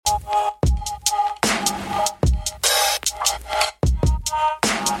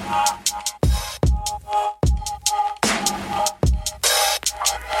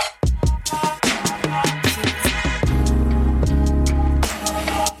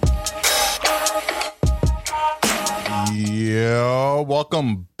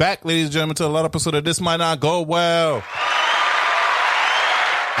welcome back, ladies and gentlemen, to another episode of This Might Not Go Well.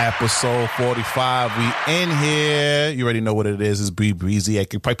 Episode 45. We in here. You already know what it is. It's Breezy at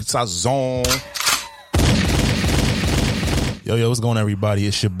Pipe Zone. Yo, what's going on, everybody?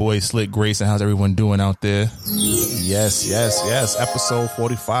 It's your boy Slick Grayson. How's everyone doing out there? Yes. Episode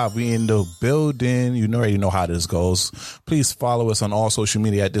 45. We in the building. You already know how this goes. Please follow us on all social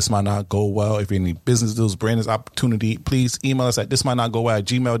media at This Might Not Go Well. If you have any business deals, brand opportunity, please email us at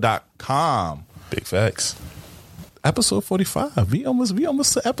thismightnotgowell@gmail.com. Big facts. Episode 45. We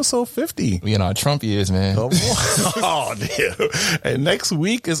almost to episode 50. We in our Trump years, man. Come on. Oh, damn. And next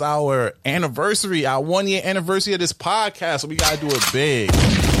week is our anniversary, our 1-year anniversary of this podcast. So we got to do it big.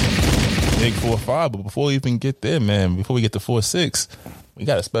 Big 4-5. But before we even get there, man, before we get to 4-6, we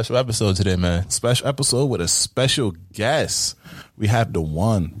got a special episode today, man. Special episode with a special guest. We have the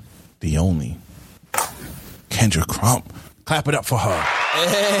one, the only, Kyndra Crump. Clap it up for her.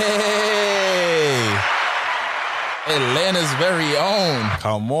 Hey! Atlanta's very own.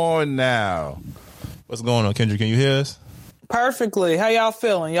 Come on now. What's going on, Kyndra? Can you hear us? Perfectly. How y'all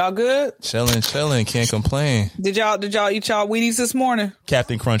feeling? Y'all good? Chilling. Can't complain. Did y'all eat y'all Wheaties this morning?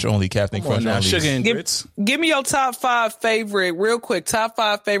 Captain Crunch only. Captain Crunch only. Sugar and grits. Give me your top 5 favorite, real quick. Top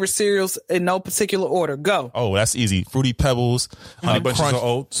 5 favorite cereals in no particular order. Go. Oh, that's easy. Fruity Pebbles, Honey Bunches of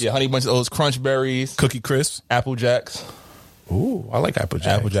Oats. Yeah, Honey Bunches of Oats, Crunch Berries, Cookie Crisps, Apple Jacks. Ooh, I like Apple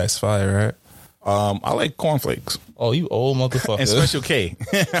Jacks. Apple Jacks fire, right? I like cornflakes. Oh, you old motherfucker. And Special K.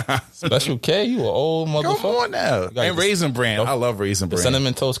 Special K, you an old motherfucker. Come on now. And Raisin Bran. I love Raisin Bran.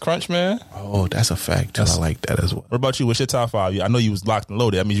 Cinnamon Toast Crunch, man. Oh, that's a fact. I like that as well. What about you? What's your top 5? I know you was locked and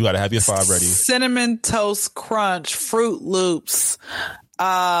loaded. That means you got to have your 5 ready. Cinnamon Toast Crunch, Fruit Loops,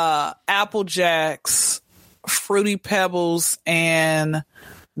 Apple Jacks, Fruity Pebbles, and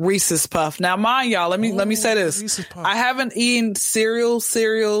Reese's Puff. Now, mind y'all, let me say this. I haven't eaten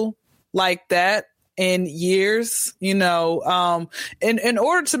cereal like that in years, in order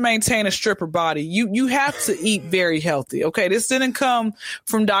to maintain a stripper body, you have to eat very healthy. Okay. This didn't come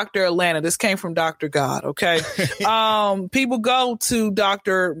from Dr. Atlanta. This came from Dr. God. Okay. People go to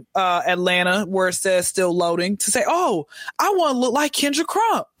Dr. Atlanta where it says still loading to say, oh, I want to look like Kyndra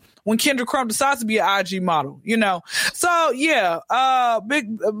Crump. When Kyndra Crump decides to be an IG model, So yeah, I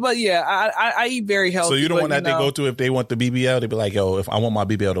eat very healthy. So you're the one that they go to if they want the BBL, they be like, yo, if I want my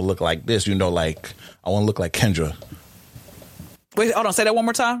BBL to look like this, like I want to look like Kyndra. Wait, hold on, say that one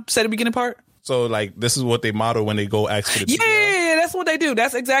more time. Say the beginning part. So like this is what they model when they go ask for the BBL. Yeah, that's what they do.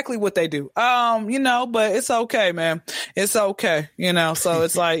 That's exactly what they do. But it's okay, man. It's okay. So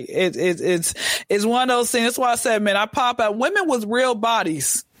it's like it's one of those things. That's why I said, man, I pop out women with real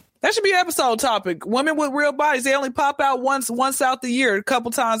bodies. That should be an episode topic. Women with real bodies, they only pop out once out the year, a couple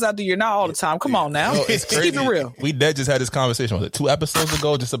times out the year, not all the time. Come on now. It's crazy. Keep it real. We just had this conversation, was it 2 episodes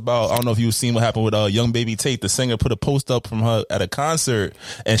ago, just about, I don't know if you've seen what happened with Young Baby Tate. The singer put a post up from her at a concert,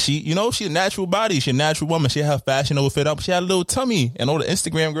 and she, she's a natural body. She's a natural woman. She had her fashion outfit up. She had a little tummy, and all the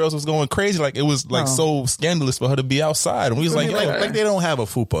Instagram girls was going crazy. Like, it was so scandalous for her to be outside. And we was like they don't have a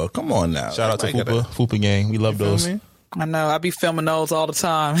FUPA. Come on now. Shout out to FUPA gang. We love those. I know. I be filming those all the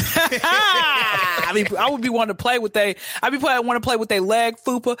time. I would be wanting to play with want to play with their leg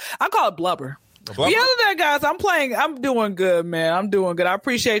fupa. I call it blubber. The other day, guys, I'm doing good, man. I'm doing good. I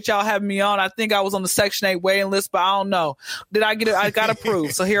appreciate y'all having me on. I think I was on the Section 8 waiting list, but I don't know. Did I get it? I got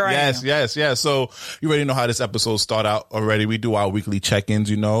approved. So here I am. Yes. So you already know how this episode start out already. We do our weekly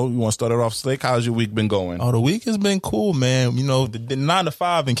check-ins, You want to start it off, Slick? How's your week been going? Oh, the week has been cool, man. The 9 to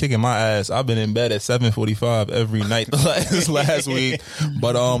 5 been kicking my ass. I've been in bed at 7:45 every night this last week.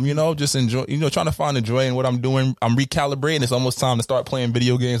 But, just enjoy, trying to find the joy in what I'm doing. I'm recalibrating. It's almost time to start playing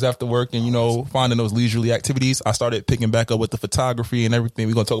video games after work and, finding those leisurely activities. I started picking back up with the photography and everything.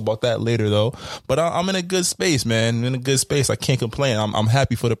 We're going to talk about that later, though. But I'm in a good space, man. I'm in a good space. I can't complain. I'm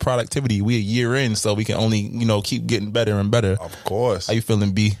happy for the productivity. We're a year in, so we can only, keep getting better and better. Of course. How you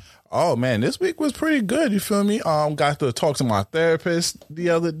feeling, B? Oh, man, this week was pretty good. You feel me? Got to talk to my therapist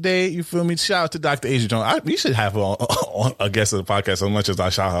the other day. You feel me? Shout out to Dr. Asia Jones. We should have her on a guest of the podcast so much as I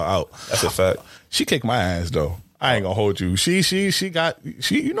shout her out. That's a fact. She kicked my ass, though. I ain't gonna hold you. She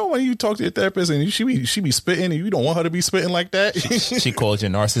when you talk to your therapist and she be spitting and you don't want her to be spitting like that. She called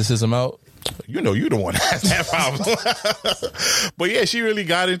your narcissism out. You the one that has that problem. But yeah, she really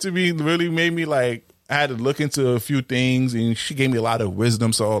got into me, really made me like, I had to look into a few things and she gave me a lot of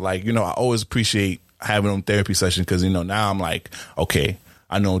wisdom. So like, I always appreciate having them therapy sessions because, now I'm like, okay,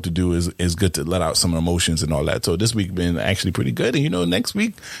 I know what to do is good to let out some emotions and all that. So this week been actually pretty good. And, next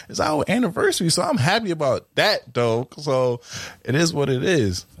week is our anniversary. So I'm happy about that, though. So it is what it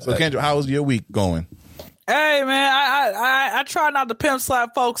is. So, Kyndra, how's your week going? Hey man, I try not to pimp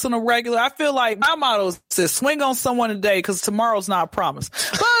slap folks on a regular. I feel like my motto says swing on someone today because tomorrow's not promised.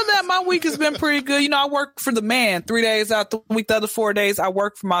 But other than that, my week has been pretty good. You know, I work for the man 3 days out the week. The other 4 days I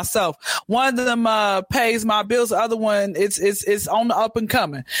work for myself. One of them pays my bills. The other one it's on the up and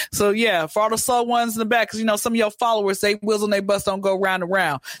coming. So yeah, for all the slow ones in the back, because you know some of your followers, they wheels on their bus don't go round and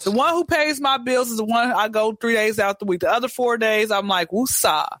round. The one who pays my bills is the one I go 3 days out the week. The other 4 days I'm like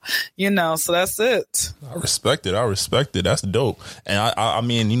woosah, you know. So that's it. I respect it. That's dope. And I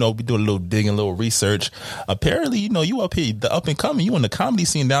mean, you know, we do a little digging, a little research. Apparently, you know, you up here, the up and coming, you in the comedy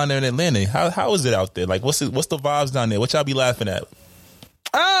scene down there in Atlanta. How is it out there? Like, what's the vibes down there? What y'all be laughing at?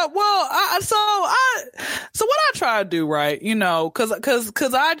 So what I try to do, right, you know, cause I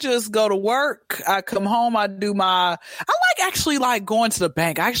just go to work, I come home, I actually like going to the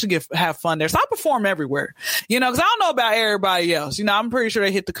bank. I actually have fun there. So I perform everywhere, you know, cause I don't know about everybody else. You know, I'm pretty sure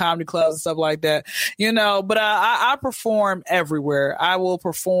they hit the comedy clubs and stuff like that, you know, but I perform everywhere. I will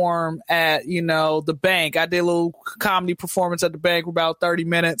perform at, you know, the bank. I did a little comedy performance at the bank for about 30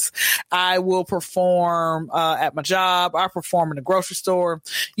 minutes. I will perform, at my job. I perform in the grocery store.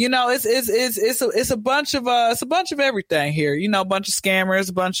 You know, it's a bunch of everything here. You know, a bunch of scammers,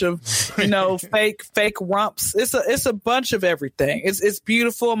 a bunch of, you know, fake rumps. It's a bunch of everything. It's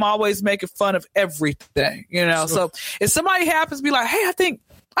beautiful. I'm always making fun of everything. You know, so if somebody happens to be like, hey, I think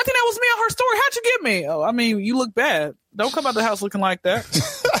that was me on her story. How'd you get me? Oh, I mean, you look bad. Don't come out the house looking like that.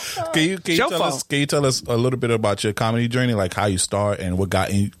 Can you tell us a little bit about your comedy journey, like how you start and what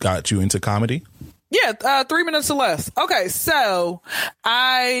got you into comedy? Yeah, 3 minutes or less. Okay, so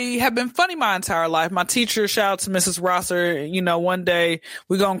I have been funny my entire life. My teacher, shout out to Mrs. Rosser, you know, one day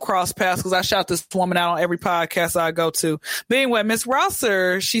we're going to cross paths because I shout this woman out on every podcast I go to. But anyway, Miss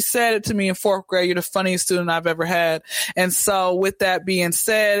Rosser, she said it to me in fourth grade, you're the funniest student I've ever had. And so with that being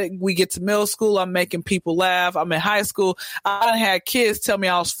said, we get to middle school, I'm making people laugh. I'm in high school. I done had kids tell me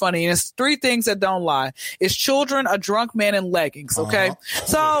I was funny. And it's three things that don't lie. It's children, a drunk man, and leggings, okay?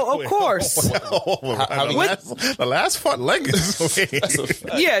 So, of course... the last part, leggings.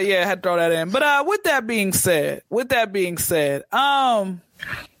 Yeah, I had to throw that in. But with that being said,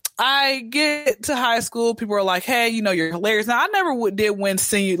 I get to high school. People are like, "Hey, you know, you're hilarious." Now, I never did win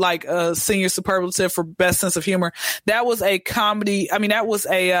senior superlative for best sense of humor. That was a comedy. I mean, that was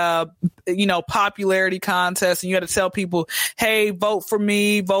a popularity contest, and you had to tell people, "Hey, vote for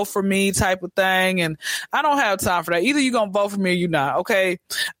me," type of thing. And I don't have time for that. Either you're gonna vote for me or you're not. Okay.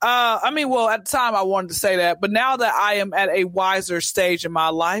 At the time I wanted to say that, but now that I am at a wiser stage in my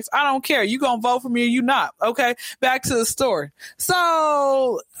life, I don't care. You gonna vote for me or you not? Okay. Back to the story.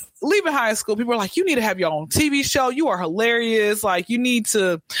 So, leaving high school, people are like, you need to have your own TV show. You are hilarious. Like, you need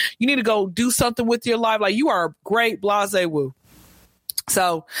to go do something with your life. Like, you are great, blase woo.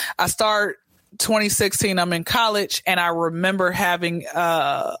 So I start 2016, I'm in college, and I remember having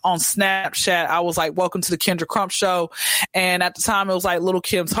on Snapchat, I was like, welcome to the Kyndra Crump show. And at the time it was like Little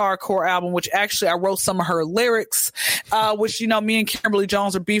Kim's hardcore album, which actually I wrote some of her lyrics, which, you know, me and Kimberly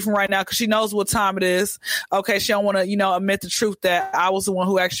Jones are beefing right now because she knows what time it is. Okay. She don't want to, you know, admit the truth that I was the one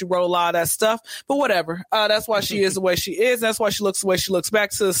who actually wrote a lot of that stuff, but whatever. That's why she is the way she is. That's why she looks the way she looks.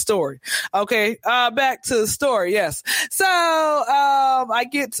 Back to the story. Okay. Back to the story. Yes. So,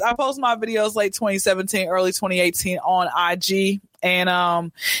 I post my videos late 2017, early 2018 on IG.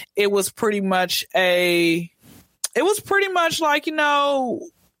 And, it was pretty much like, you know,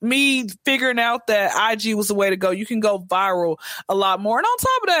 me figuring out that IG was the way to go. You can go viral a lot more. And on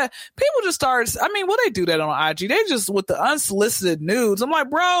top of that, people just they do that on IG. They just, with the unsolicited nudes. I'm like,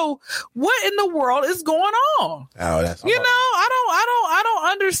 bro, what in the world is going on? Oh, that's, you know, I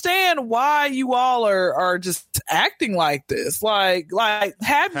don't understand why you all are just acting like this. Like,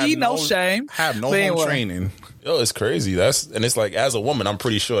 have ye no shame. Have no home training. Yo, it's crazy. And it's like, as a woman, I'm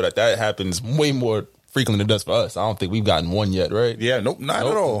pretty sure that happens way more frequently than it does for us. I don't think we've gotten one yet, right? Yeah, nope, not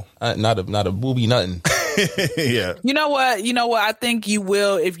at all. Not a booby, nothing. Yeah. You know what? I think you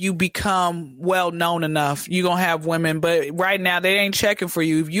will if you become well known enough. You're gonna have women, but right now they ain't checking for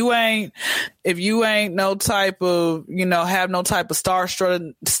you. If you ain't no type of, you know, have no type of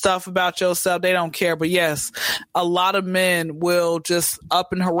starstruck stuff about yourself, they don't care. But yes, a lot of men will just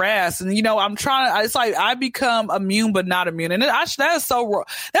up and harass. And, you know, it's like I become immune, but not immune. And that's so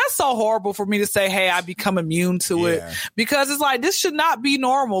horrible for me to say, hey, I become immune to it, because it's like, this should not be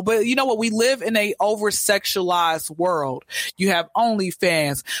normal. But you know what? We live in a over-sexualized world. You have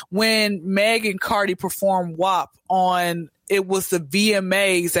OnlyFans. When Meg and Cardi performed WAP on, it was the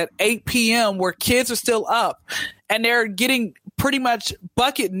VMAs at 8 p.m. where kids are still up and they're getting pretty much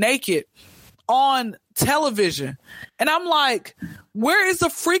bucket naked on television. And I'm like, where is the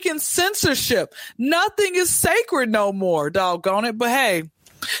freaking censorship? Nothing is sacred no more, doggone it. But hey,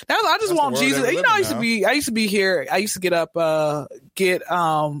 I just want Jesus. You know, I used to be here. I used to get up,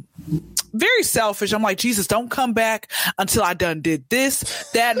 very selfish. I'm like, Jesus, don't come back until I done did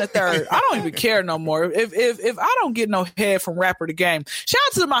this, that, and the third. I don't even care no more. If I don't get no head from Rapper the Game, shout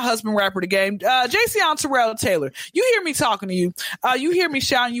out to my husband, Rapper the Game, Jason Terrell Taylor. You hear me talking to you. You hear me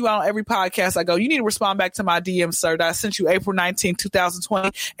shouting you out on every podcast I go. You need to respond back to my DM, sir, that I sent you April 19,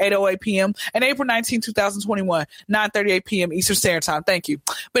 2020, 8:08 p.m. and April 19, 2021, 9:38 p.m. Eastern Standard Time. Thank you.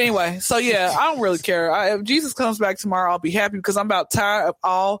 But anyway, so yeah, I don't really care. If Jesus comes back tomorrow, I'll be happy because I'm about tired of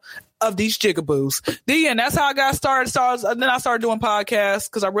all of these jigaboos. And that's how I got started. And then I started doing podcasts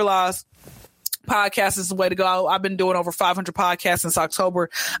because I realized podcast is the way to go. I've been doing over 500 podcasts since October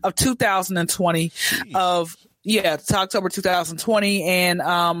of 2020 to October 2020. And,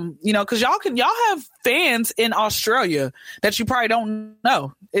 cause y'all have fans in Australia that you probably don't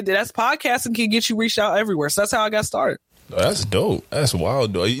know. That's podcasting can get you reached out everywhere. So that's how I got started. Oh, that's dope. That's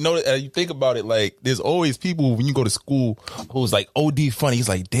wild, though. You know, you think about it, like, there's always people when you go to school who's like OD funny. He's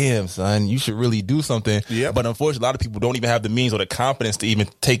like, damn, son, you should really do something. Yep. But unfortunately, a lot of people don't even have the means or the confidence to even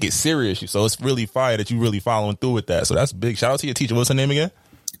take it serious. So it's really fire that you really following through with that. So that's big. Shout out to your teacher. What's her name again?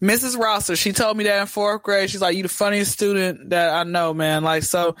 Mrs. Rosser. She told me that in fourth grade. She's like, you the funniest student that I know, man. Like,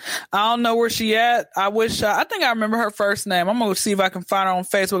 so I don't know where she at. I think I remember her first name. I'm going to see if I can find her on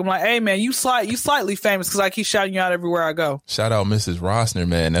Facebook. I'm like, hey, man, you slightly famous because I keep shouting you out everywhere I go. Shout out Mrs. Rosner,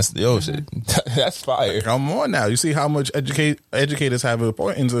 man. That's shit. That's fire. Come on now. You see how much educators have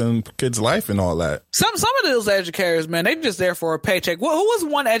importance in kids' life and all that. Some of those educators, man, they just there for a paycheck. Who was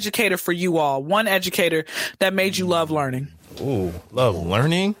one educator for you all? One educator that made you love learning? Ooh, love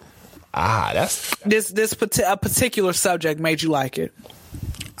learning. That's a particular subject made you like it.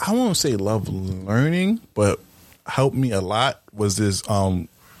 I won't say love learning, but helped me a lot was this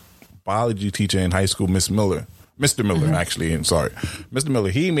biology teacher in high school, Mr. Miller, actually. I'm sorry, Mr. Miller.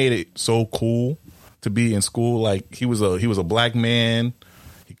 He made it so cool to be in school. Like he was a black man.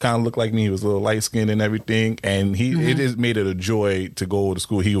 He kind of looked like me. He was a little light skinned and everything, and it just made it a joy to go to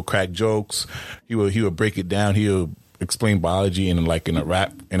school. He would crack jokes. He would break it down. He would explain biology in a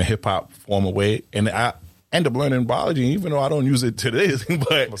rap, in a hip hop form of way, and I end up learning biology, even though I don't use it today.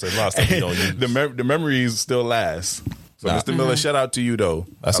 But the memories still last. So, Mr. Miller, shout out to you though.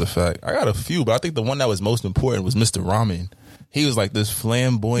 That's a fact. I got a few, but I think the one that was most important was Mr. Ramen. He was like this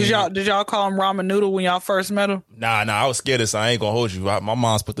flamboyant. Did y'all call him ramen noodle when y'all first met him? Nah, I was scared of this. I ain't gonna hold you. My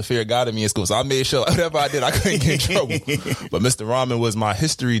mom's put the fear of God in me in school, so I made sure whatever I did, I couldn't get in trouble. But Mr. Ramen was my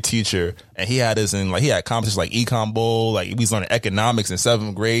history teacher, and he had us in he had competitions like Econ Bowl, like we was learning economics in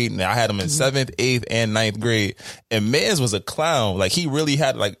 7th grade, and I had him in 7th, 8th, and 9th grade. And Mans was a clown. Like he really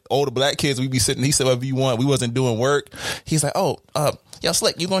had like all the black kids. We'd be sitting. He said whatever you want. We wasn't doing work. He's like, yo,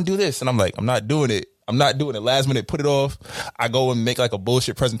 Slick, you gonna do this? And I'm like, I'm not doing it. Last minute, put it off. I go and make like a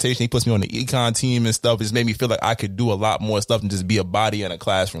bullshit presentation. He puts me on the econ team and stuff. It just made me feel like I could do a lot more stuff than just be a body in a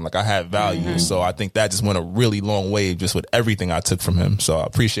classroom. Like I had value. Mm-hmm. So I think that just went a really long way just with everything I took from him. So I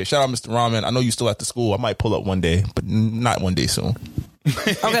appreciate it. Shout out Mr. Ramen. I know you still at the school. I might pull up one day, but not one day soon.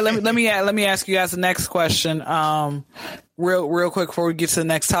 Okay, let me ask you guys the next question. Real quick before we get to the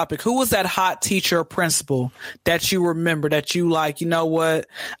next topic. Who was that hot teacher or principal that you remember that you like, you know what?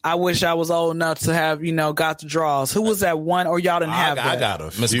 I wish I was old enough to have, got the draws. Who was that one, or y'all didn't have that? I got a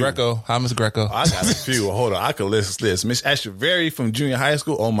few. Miss Greco. Hi, Miss Greco. I got a few. Hold on. I could list this. Miss Echeverry from junior high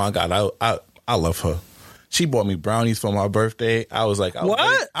school. Oh my God. I love her. She bought me brownies for my birthday. I was like,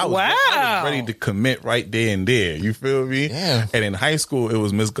 what? I was ready to commit right there and there. You feel me? Yeah. And in high school, it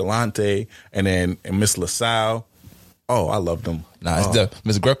was Miss Galante and Miss LaSalle. Oh, I loved them. Nah,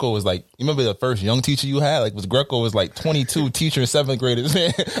 Miss Greco was like, you remember the first young teacher you had? Like, Miss Greco was like 22, teacher in 7th graders.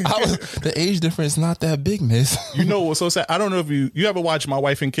 The age difference not that big, Miss. You know what's so sad? I don't know if you ever watched My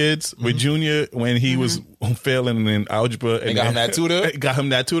Wife and Kids with Junior when he was failing in algebra. And got him that tutor? Got him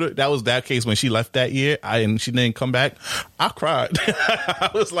that tutor. That was that case when she left that year and she didn't come back. I cried.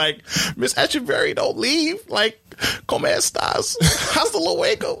 I was like, Miss Echeverry, don't leave. Like, come estás? Hasta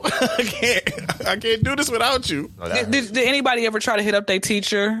luego. I can't do this without you. Did anybody ever try to hit up their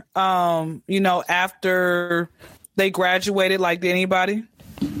teacher, after they graduated? Like, did anybody?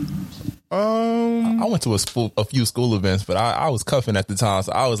 I went to a few school events, but I was cuffing at the time,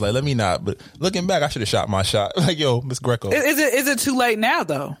 so I was like, let me not. But looking back, I should have shot my shot. Like, yo, Miss Greco. Is it too late now,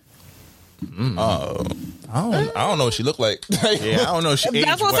 though? I don't know what she looked like. Yeah, I don't know if she aged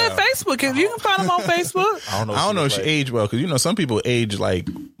That's what I well. said. Facebook. If you can find them on Facebook. I don't know if she aged well because some people age like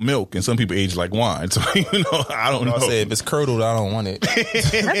milk and some people age like wine. So I don't know. I say if it's curdled, I don't want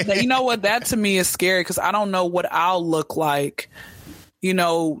it. You know what? That to me is scary because I don't know what I'll look like.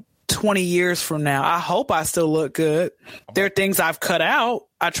 20 years from now. I hope I still look good. There are things I've cut out.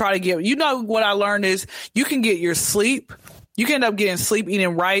 I try to get. What I learned is you can get your sleep. You can end up getting sleep,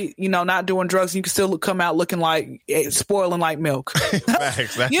 eating right, not doing drugs. And you can still come out looking like spoiling like milk.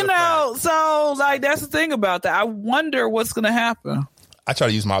 Facts, that's so that's the thing about that. I wonder what's going to happen. I try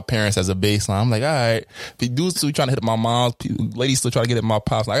to use my parents as a baseline. I'm like, all right, if dudes still trying to hit my mom's, ladies still trying to get at my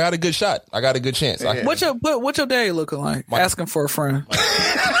pops. I got a good shot. I got a good chance. Yeah. What's your daddy looking like? Asking for a friend.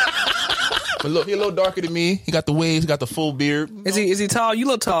 But look, he a little darker than me. He got the waves. He got the full beard. Is he tall? You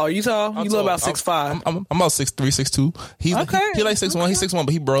look tall. You tall? You look about 6'5". I'm about 6'3", 6'2". He like 6'1". He's 6'1",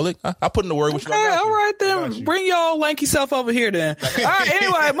 but he brolic. I put in the word with you. Okay, all right then. Bring your lanky self over here then. All right.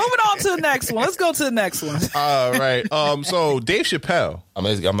 Anyway, moving on to the next one. Let's go to the next one. All right. So Dave Chapelle. I'm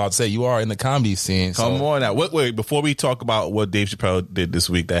about to say you are in the comedy scene. Come on now. Wait. Before we talk about what Dave Chapelle did this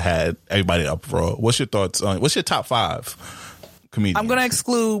week that had everybody uproar, what's your thoughts on? What's your top 5? Comedians. I'm going to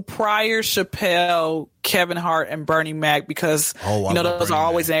exclude Pryor, Chappelle, Kevin Hart, and Bernie Mac because those are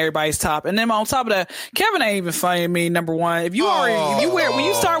always in everybody's top. And then on top of that, Kevin ain't even funny to me. Number one, when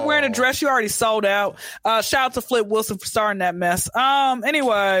you start wearing a dress, you already sold out. Shout out to Flip Wilson for starting that mess.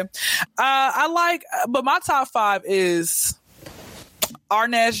 Anyway, but my top 5 is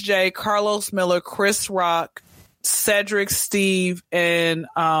Arnaz J, Carlos Miller, Chris Rock, Cedric, Steve, and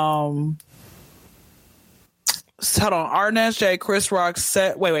hold on. Arnaz J, Chris Rock,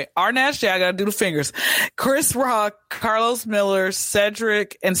 Arnaz J, I gotta do the fingers. Chris Rock, Carlos Miller,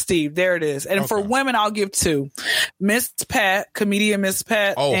 Cedric, and Steve. There it is. And for women, I'll give 2. Miss Pat, comedian Miss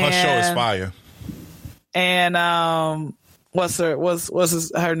Pat. Oh, her show is fire. And what's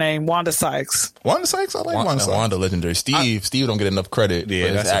her name? Wanda Sykes. Wanda Sykes? I like Wanda Sykes. Wanda legendary. Steve don't get enough credit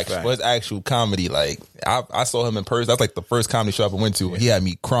for his actual comedy. Like I saw him in person. That's like the first comedy show I ever went to. He had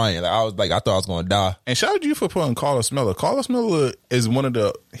me crying. Like I thought I was going to die. And shout out to you for putting Carlos Miller. Carlos Miller is one of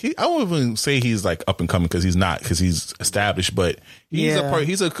the. I won't even say he's like up and coming because he's not, because he's established. But he's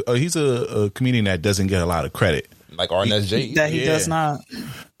a comedian that doesn't get a lot of credit. Like Arnaz J. That he does not.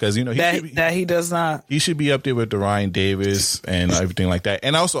 Because he does not. He should be up there with the Ryan Davis and everything like that.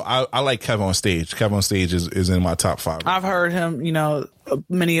 And also, I like Kevin on Stage. Kevin on Stage is in my top 5. I've heard him,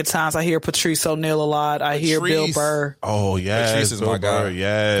 many a times. I hear Patrice O'Neal a lot. I hear Bill Burr. Oh yes, Patrice is my guy.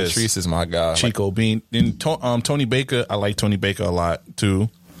 Yes, Patrice is my guy. Chico Bean. And Tony Baker. I like Tony Baker a lot too.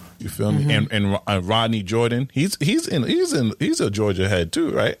 You feel me? And Rodney Jordan. He's a Georgia head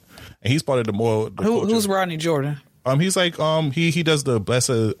too, right? And he's part of who's Rodney Jordan? He's like he does the Bless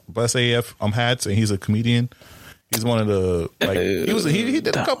AF hats, and he's a comedian. He's one of the he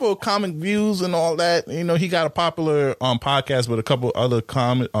did a couple of comic views and all that. He got a popular podcast with a couple other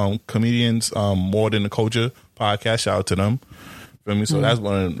comedians, More Than the Culture podcast. Shout out to them. Feel me? So that's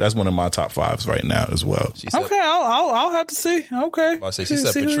one of my top 5s right now as well. Okay, I'll have to see. Okay, she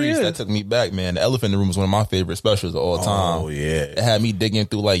said Patrice. That took me back, man. The Elephant in the Room is one of my favorite specials of all time. Oh yeah, it had me digging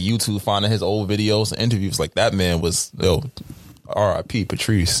through like YouTube, finding his old videos and interviews. Like that man was R.I.P.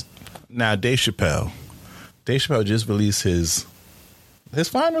 Patrice. Now Dave Chapelle just released his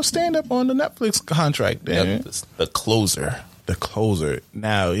final stand up on the Netflix contract. Yep, the closer.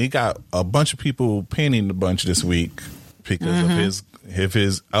 Now he got a bunch of people painting the bunch this week because of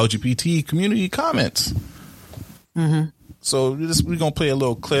his LGBT community comments. So we're gonna play a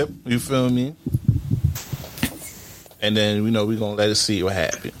little clip. You feel me? And then we're gonna let us see what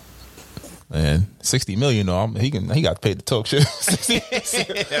happened. Man, 60 million. He got to pay the talk shit.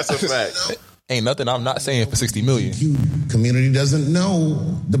 That's a fact. Ain't nothing I'm not saying for 60 million. Community doesn't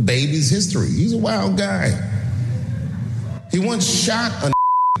know the baby's history. He's a wild guy. He once shot a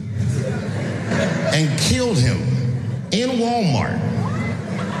and killed him in Walmart.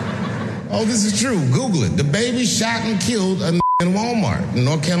 Oh, this is true. Google it. The baby shot and killed a in Walmart in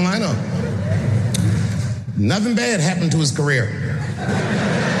North Carolina. Nothing bad happened to his career.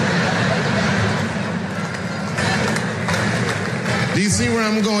 Do you see where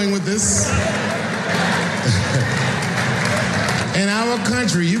I'm going with this? In our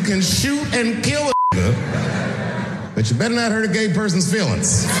country, you can shoot and kill a but you better not hurt a gay person's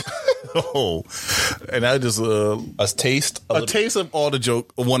feelings. Oh, and I just a taste of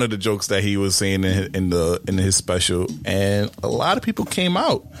one of the jokes that he was saying in his special, and a lot of people came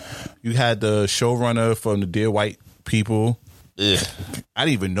out. You had the showrunner from the Dear White People. Ugh. I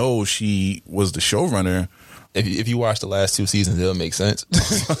didn't even know she was the showrunner If you watch the last 2 seasons, it'll make sense.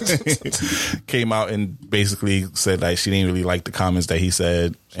 Came out and basically said like she didn't really like the comments that he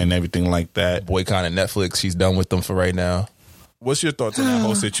said and everything like that. Boycotting Netflix. She's done with them for right now. What's your thoughts on that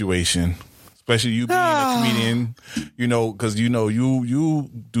whole situation? Especially you being a comedian, because you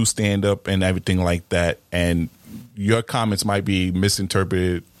do stand up and everything like that, and your comments might be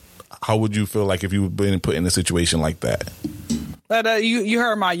misinterpreted. How would you feel like if you were being put in a situation like that? You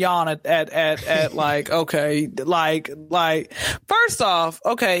heard my yawn at like, okay, like first off,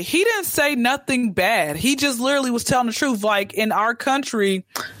 okay, he didn't say nothing bad. He just literally was telling the truth. Like in our country,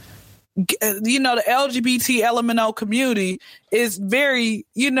 the LGBT LMNO community is very,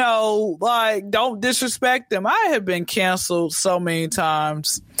 like, don't disrespect them. I have been canceled so many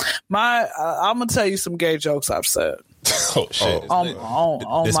times. I'm gonna tell you some gay jokes I've said. Oh shit! On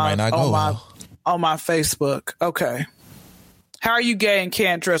my Facebook. Okay. How are you gay and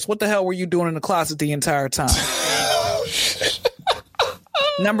can't dress? What the hell were you doing in the closet the entire time?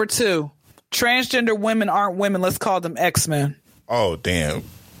 Number 2, transgender women aren't women. Let's call them X-Men. Oh, damn.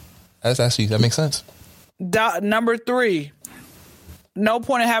 That makes sense. Number 3, no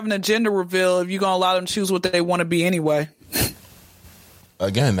point in having a gender reveal if you're going to allow them to choose what they want to be anyway.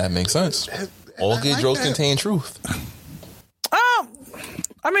 Again, that makes sense. All good jokes contain truth.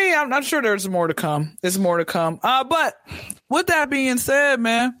 I mean, I'm not sure there's more to come. There's more to come. But with that being said,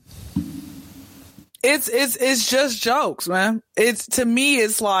 man, it's just jokes, man. To me,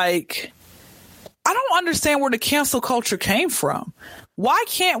 it's like, I don't understand where the cancel culture came from. Why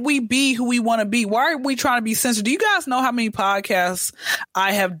can't we be who we want to be? Why are we trying to be censored? Do you guys know how many podcasts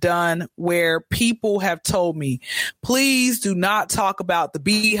I have done where people have told me, please do not talk about the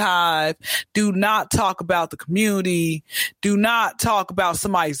Beehive. Do not talk about the community. Do not talk about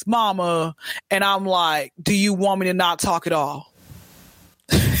somebody's mama. And I'm like, do you want me to not talk at all?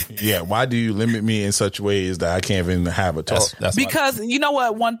 Yeah, why do you limit me in such ways that I can't even have a talk? That's because you know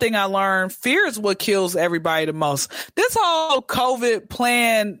what? One thing I learned, fear is what kills everybody the most. This whole COVID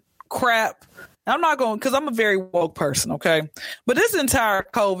plan crap, I'm not going, because I'm a very woke person, okay? But this entire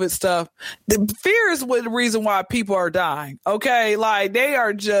COVID stuff, the fear is the reason why people are dying, okay? Like, they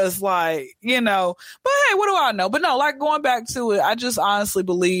are just like, but hey, what do I know? But no, like, going back to it, I just honestly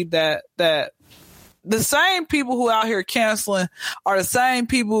believe that the same people who out here canceling are the same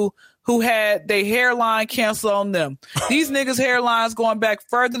people who had their hairline canceled on them. These niggas' hairlines going back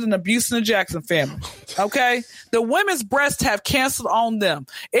further than abuse in the Jackson family. Okay? The women's breasts have canceled on them.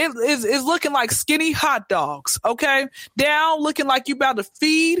 It's looking like skinny hot dogs. Okay? Down looking like you about to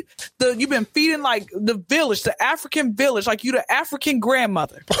feed you've been feeding like the village, the African village, like you the African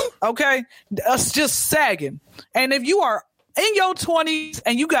grandmother. Okay? It's just sagging. And if you are in your 20s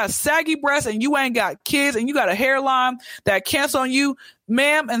and you got saggy breasts and you ain't got kids and you got a hairline that cancel on you,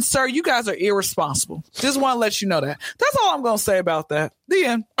 ma'am and sir, you guys are irresponsible. Just want to let you know that. That's all I'm going to say about that. The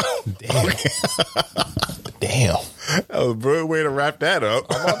end. Damn. That was a brilliant way to wrap that up.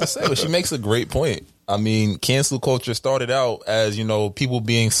 I'm about to say, but she makes a great point. I mean, cancel culture started out as, people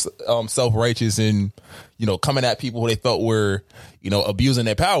being self-righteous and, coming at people who they thought were, abusing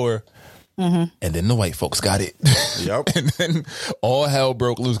their power. Mm-hmm. And then the white folks got it. Yep. And then all hell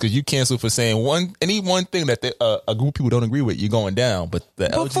broke loose because you canceled for saying any one thing that a group of people don't agree with, you're going down. But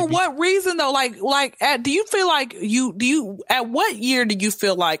for what reason though? Do you feel like at what year do you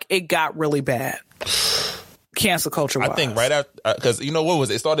feel like it got really bad? Cancel culture wise. I think right after, because what was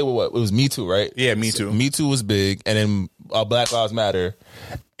it? It started with what? It was Me Too, right? Yeah, Me Too. Me Too was big, and then Black Lives Matter.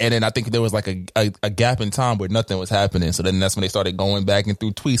 And then I think there was like a gap in time where nothing was happening. So then that's when they started going back and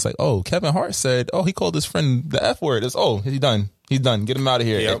through tweets like, oh, Kevin Hart said, oh, he called his friend the F word. It's, oh, he's done. He's done. Get him out of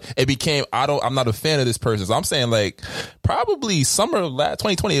here. Yep. It became, I'm not a fan of this person. So I'm saying like probably summer of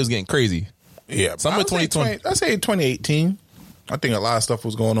 2020, it was getting crazy. Yeah. Summer 2020. I'd say 2018. I think a lot of stuff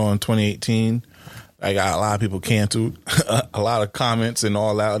was going on in 2018. I got a lot of people canceled, a lot of comments and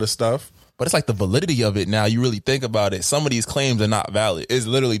all that other stuff. But it's like the validity of it now. You really think about it. Some of these claims are not valid. It's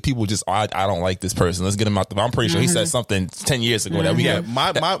literally people just, I don't like this person. Let's get him out. I'm pretty sure he said something 10 years ago that we the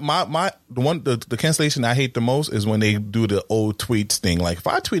cancellation I hate the most is when they do the old tweets thing. Like if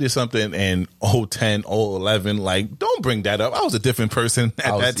I tweeted something in 010, 011, like don't bring that up. I was a different person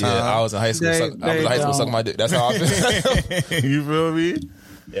at that time. Yeah, I was in high school. I was in high school sucking my dick. That's how I feel. You feel me?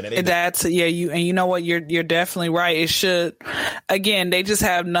 That's you know what, you're definitely right. It should, again, they just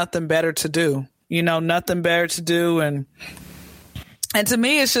have nothing better to do, nothing better to do. And to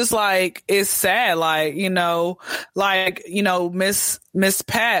me, it's just like, it's sad. Miss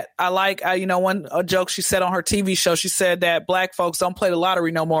Pat, I like, one joke she said on her TV show, she said that black folks don't play the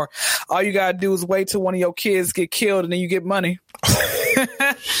lottery no more. All you gotta do is wait till one of your kids get killed and then you get money.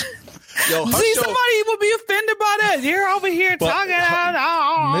 Yo, her See, show, somebody would be offended by that. You're over here talking.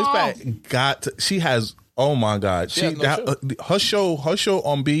 Miss Pat she has. Oh my God, her show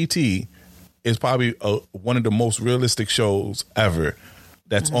on BET is probably one of the most realistic shows ever.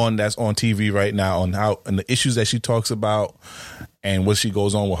 That's on TV right now, on how and the issues that she talks about and what she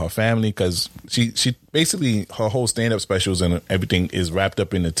goes on with her family, because she basically her whole stand-up specials and everything is wrapped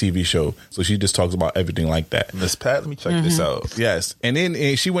up in the TV show. So she just talks about everything like that. Miss Pat, let me check this out. Yes, and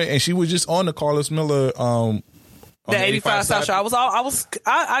then she went and she was just on the Carlos Miller the 85 South Show.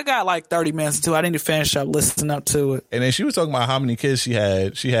 I got like 30 minutes into it. I didn't finish up listening up to it. And then she was talking about how many kids she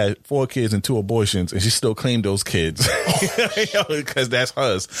had. She had 4 kids and 2 abortions, and she still claimed those kids because that's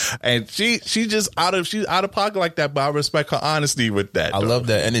hers. And she's out of pocket like that. But I respect her honesty with that. I love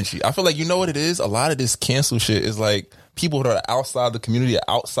that energy. I feel like, you know what it is? A lot of this cancel shit is like people that are outside the community,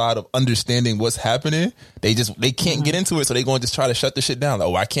 outside of understanding what's happening, they can't get into it, so they going to just try to shut the shit down. Like,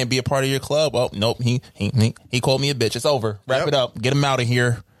 oh, I can't be a part of your club. Oh, nope, he called me a bitch. It's over. Wrap it up. Get him out of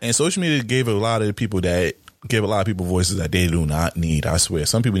here. And social media gave a lot of people voices that they do not need. I swear,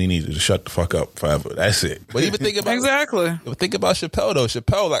 some people need to shut the fuck up forever. That's it. But even think about think about Chappelle though.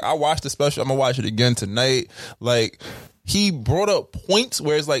 Chappelle, like, I watched the special. I'm gonna watch it again tonight. Like, he brought up points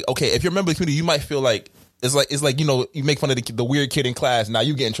where it's like, okay, if you're a member of the community, you might feel like. It's like, you know, you make fun of the weird kid in class. Now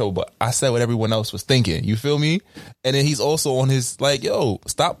you get in trouble, but I said what everyone else was thinking. You feel me? And then he's also on his like, yo,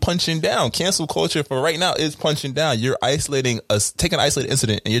 stop punching down. Cancel culture for right now is punching down. You're taking an isolated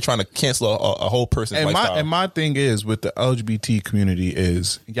incident and you're trying to cancel a whole person's lifestyle. And my thing is with the LGBT community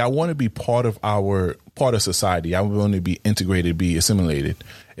is y'all want to be part of society. Y'all want to be integrated, be assimilated.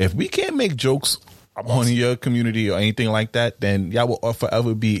 If we can't make jokes on your community or anything like that, then y'all will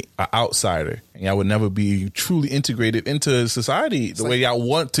forever be an outsider, and y'all would never be truly integrated into society the way y'all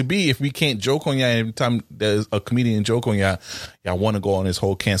want to be. If we can't joke on y'all every time there's a comedian joke on y'all want to go on this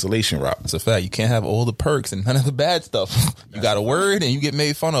whole cancellation route. It's a fact. You can't have all the perks and none of the bad stuff. You got a word and you get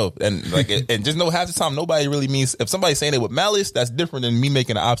made fun of, and like and just know half the time nobody really means. If somebody's saying it with malice, that's different than me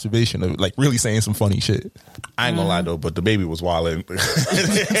making an observation of like really saying some funny shit. I ain't gonna lie though, but the baby was wilding. To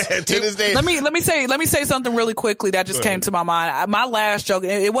this day, let me say something really quickly that just came to my mind. My last joke,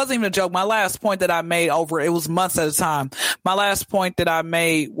 it wasn't even a joke. My last point that I made it was months at a time. My last point that I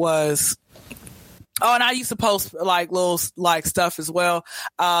made was, and I used to post like little like stuff as well.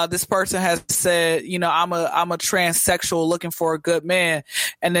 This person has said, you know, I'm a transsexual looking for a good man,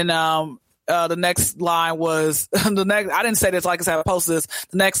 and then the next line was I didn't say this, like I said, I posted this.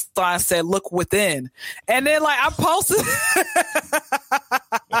 The next line said, "Look within," and then like I posted.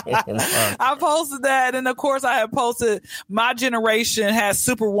 I posted that, and of course I had posted, my generation has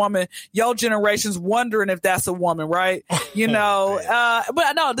Superwoman, your generation's wondering if that's a woman, right? You know,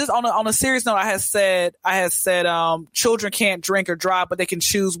 but no, this on a serious note, I had said children can't drink or drive, but they can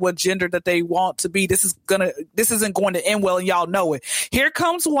choose what gender that they want to be. This isn't going to end well, and y'all know it. Here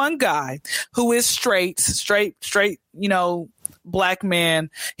comes one guy who is straight, you know, black man.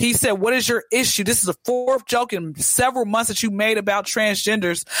 He said, "What is your issue?" This is the 4th joke in several months that you made about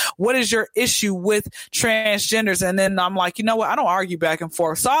transgenders. What is your issue with transgenders? And then I'm like, you know what? I don't argue back and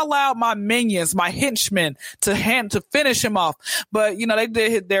forth. So I allowed my minions, my henchmen, to finish him off. But you know, they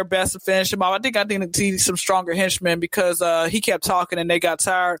did their best to finish him off. I think I need to see some stronger henchmen because he kept talking and they got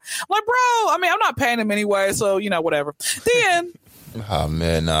tired. I'm like, bro, I mean, I'm not paying him anyway, so you know, whatever. Then. Oh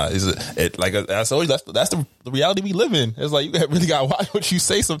man, is it like I told you, that's the reality we live in. It's like you really gotta watch what you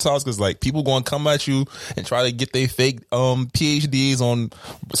say sometimes, because like people gonna come at you and try to get their fake PhDs on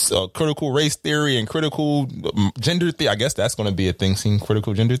critical race theory and critical gender theory. I guess that's gonna be a thing. Seeing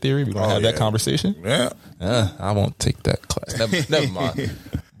critical gender theory, we're gonna have that conversation. Yeah, I won't take that class. Never mind.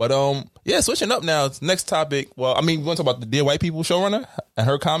 But yeah, switching up now. Next topic. Well, I mean, we want to talk about the Dear White People showrunner and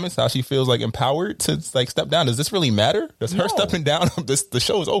her comments, how she feels like empowered to like step down. Does this really matter? Does her stepping down? The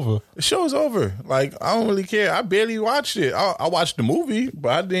show is over. The show is over. Like, I don't really care. I barely watched it. I watched the movie, but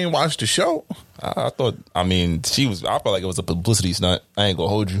I didn't watch the show. I thought. I mean, I felt like it was a publicity stunt. I ain't gonna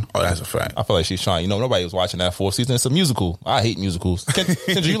hold you. Oh, that's a fact. I feel like she's trying. You know, nobody was watching that 4th season. It's a musical. I hate musicals.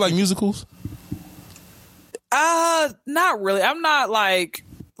 Kyndra, you like musicals? Not really. I'm not like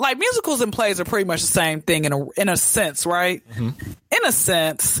musicals and plays are pretty much the same thing in a sense, right? Mm-hmm. In a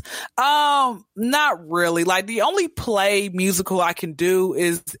sense, not really. Like the only play musical I can do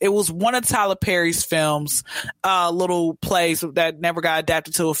it was one of Tyler Perry's films, little plays that never got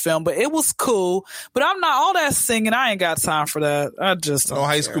adapted to a film, but it was cool. But I'm not all that singing. I ain't got time for that. I just don't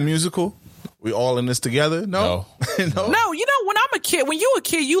High School Musical. We all in this together? No. No, you know, when I'm a kid, when you a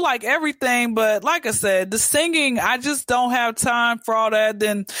kid, you like everything. But like I said, the singing, I just don't have time for all that.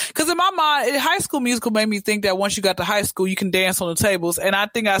 Then, because in my mind, High School Musical made me think that once you got to high school, you can dance on the tables. And I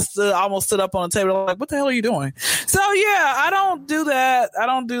think I almost stood up on the table. I'm like, what the hell are you doing? So yeah, I don't do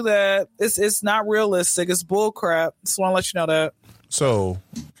that. It's not realistic. It's bull crap. Just want to let you know that. So,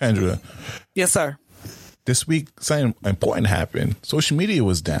 Kyndra. Yes, sir. This week, something important happened. Social media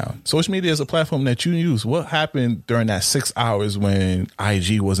was down. Social media is a platform that you use. What happened during that 6 hours when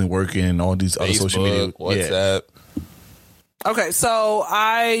IG wasn't working and all these other social media? WhatsApp. Yeah. Okay, so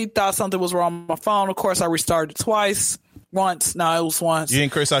I thought something was wrong with my phone. Of course, I restarted twice. Once. No, it was once. You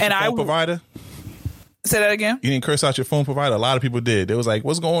didn't curse out your phone provider? Say that again? You didn't curse out your phone provider? A lot of people did. They was like,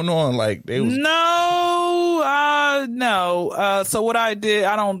 what's going on? Like, they was... No. So what I did,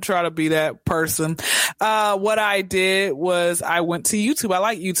 I don't try to be that person. What I did was I went to YouTube. I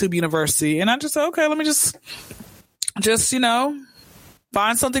like YouTube University. And I just said, okay, let me just, you know,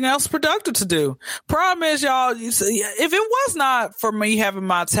 find something else productive to do. Problem is, y'all, if it was not for me having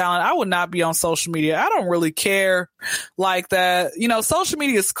my talent, I would not be on social media. I don't really care like that. You know, social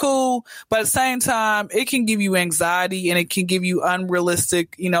media is cool, but at the same time, it can give you anxiety and it can give you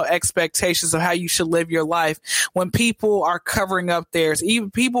unrealistic, you know, expectations of how you should live your life when people are covering up theirs. Even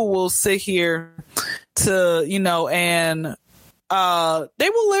people will sit here to, you know, and they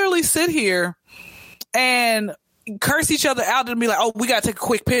will literally sit here and curse each other out and be like, oh, we gotta take a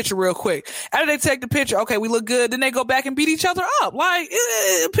quick picture real quick. After they take the picture, okay, we look good, then they go back and beat each other up. Like,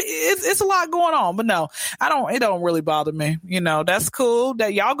 it's a lot going on. But no, it don't really bother me. You know, that's cool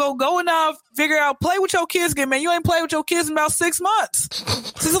that y'all go and figure out, play with your kids again, man. You ain't played with your kids in about 6 months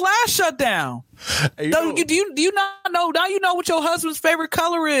since the last shutdown. Hey, do you not know? Now you know what your husband's favorite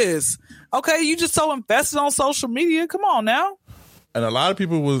color is. Okay, you just so invested on social media. Come on now. And a lot of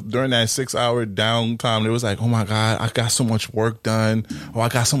people was during that 6 hour downtime, they was like, oh my God, I got so much work done. Oh, I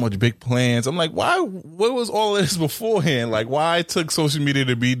got so much big plans. I'm like, why? What was all of this beforehand? Like, why took social media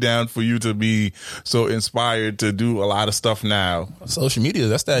to be down for you to be so inspired to do a lot of stuff now? Social media,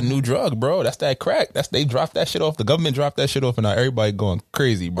 that's that new drug, bro. That's that crack. They dropped that shit off. The government dropped that shit off, and now everybody going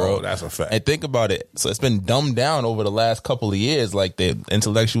crazy, bro. Oh, that's a fact. And think about it. So it's been dumbed down over the last couple of years. Like the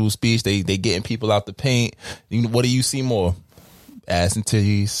intellectual speech, they getting people out the paint. What do you see more? Ass and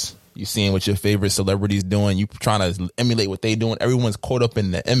titties. You seeing what your favorite celebrities doing. You trying to emulate what they doing. Everyone's caught up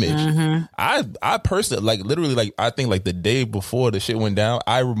in the image. Mm-hmm. I personally, like, literally, like, I think like the day before the shit went down,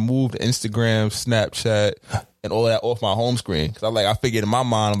 I removed Instagram, Snapchat, and all that off my home screen. Because I figured in my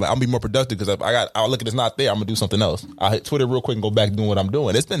mind, I'm like, I'll be more productive because I look at it's not there. I'm gonna do something else. I hit Twitter real quick and go back doing what I'm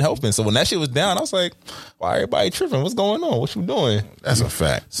doing. It's been helping. So when that shit was down, I was like, why everybody tripping? What's going on? What you doing? That's a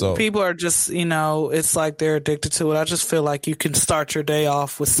fact. So people are just, you know, it's like they're addicted to it. I just feel like you can start your day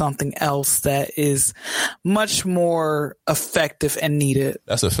off with something else that is much more effective and needed.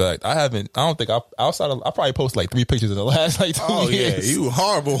 That's a fact. I probably post like 3 pictures in the last like 2 years. Oh yeah, you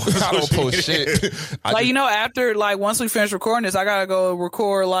horrible. I don't post shit. You know, after like once we finish recording this, I gotta go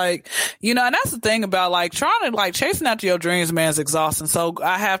record, like, you know, and that's the thing about like trying to like chasing after your dreams, man, is exhausting. So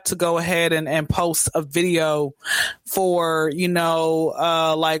I have to go ahead and post a video for, you know,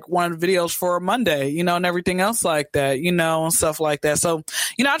 like one of the videos for Monday, you know, and everything else like that, you know, and stuff like that. So,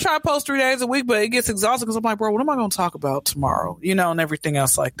 you know, I try to post 3 days a week, but it gets exhausting because I'm like, bro, what am I going to talk about tomorrow? You know, and everything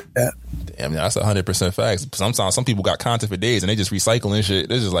else like that. Damn, that's 100% facts. Sometimes some people got content for days and they just recycling shit.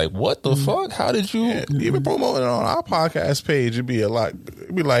 They're just like, what the fuck? How did you? Yeah, even promoting it on our podcast page, it'd be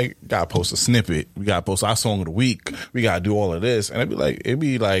like, gotta post a snippet. We gotta post our song of the week. We gotta do all of this. And it'd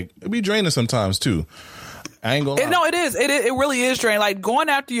be draining sometimes too. I ain't gonna lie. No, it is. It really is draining. Like going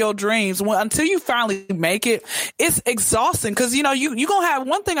after your dreams until you finally make it, it's exhausting. Cause you know, you gonna have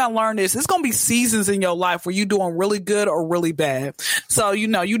one thing I learned is it's gonna be seasons in your life where you doing really good or really bad. So, you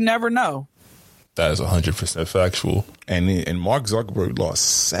know, you never know. That is 100% factual. And Mark Zuckerberg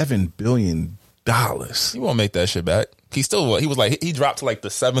lost $7 billion. He won't make that shit back. He dropped to like the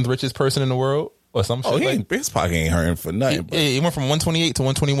 7th richest person in the world or some shit. His pocket ain't hurting for nothing. He went from 128 to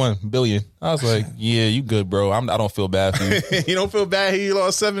 121 billion. I was like, yeah, you good, bro. I don't feel bad for you. You don't feel bad he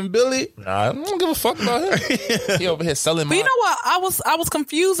lost $7 billion? Nah, I don't give a fuck about him. He over here selling. But you know what? I was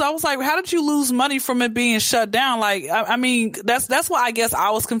confused. I was like, how did you lose money from it being shut down? Like, I mean, that's what I guess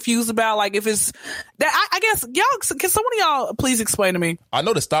I was confused about. Like, if it's that, I guess y'all, can someone of y'all please explain to me? I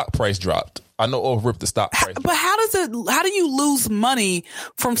know the stock price dropped. I know it'll rip the stock price. But how do you lose money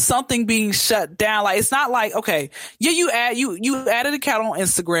from something being shut down? Like, it's not like, okay, yeah, you add an account on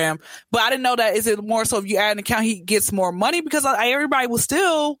Instagram, but I didn't know that. Is it more so if you add an account, he gets more money? Because everybody was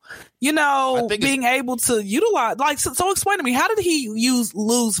still, being able to utilize, like, so explain to me, how did he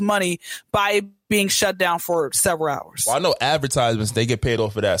lose money by it being shut down for several hours? Well, I know advertisements, they get paid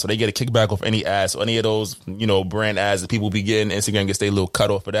off for that. So they get a kickback off any ads. So any of those, brand ads that people be getting, Instagram gets their little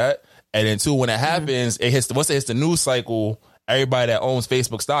cut off for that. And then too, when it happens, once it hits the news cycle, everybody that owns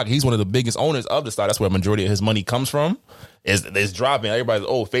Facebook stock, he's one of the biggest owners of the stock. That's where the majority of his money comes from. It's dropping. Everybody's,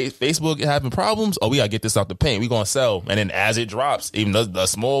 Facebook having problems. Oh, we gotta get this out the paint. We gonna sell. And then as it drops, even the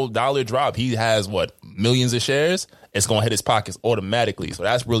small dollar drop, he has millions of shares. It's gonna hit his pockets automatically. So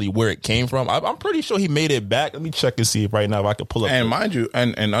that's really where it came from. I'm pretty sure he made it back. Let me check and see right now if I can pull up. And mind you,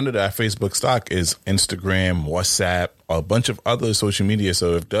 and under that Facebook stock is Instagram, WhatsApp, a bunch of other social media.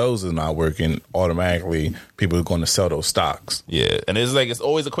 So if those are not working, automatically people are going to sell those stocks. Yeah, and it's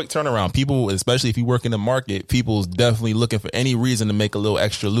always a quick turnaround. People, especially if you work in the market, people's definitely looking for any reason to make a little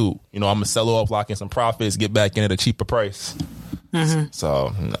extra loot. I'm gonna sell off, lock in some profits, get back in at a cheaper price. Mm-hmm.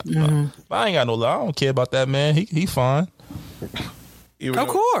 So, I ain't got no. I don't care about that, man. He fine. Of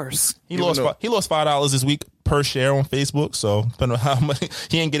course, he lost $5 this week per share on Facebook. So depending on how much,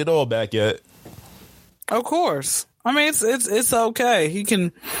 he ain't get it all back yet. Of course. I mean, it's okay. He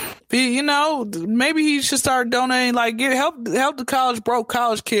can be, maybe he should start donating, like help the broke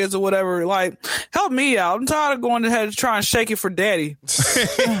college kids or whatever. Like, help me out. I'm tired of going ahead and trying to shake it for daddy.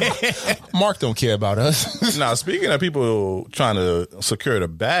 Mark don't care about us. Now, speaking of people trying to secure the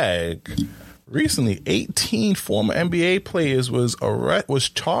bag, recently 18 former NBA players was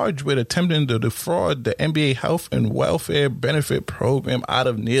charged with attempting to defraud the NBA Health and Welfare Benefit Program out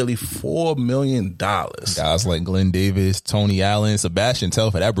of nearly $4 million. Guys like Glenn Davis, Tony Allen, Sebastian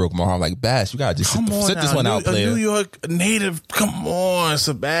Telfair, that broke my heart. Like, Bash, you gotta just sit this one out, player. A New York native, come on,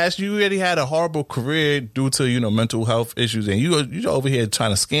 Sebastian. You already had a horrible career due to mental health issues, and you over here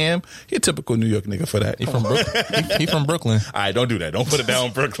trying to scam. You're a typical New York nigga for that. He from Brooklyn. He from Brooklyn. All right, don't do that. Don't put it down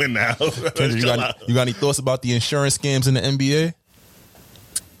on Brooklyn now. You got any thoughts about the insurance scams in the NBA?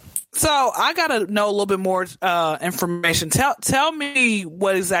 So I gotta know a little bit more information. Tell me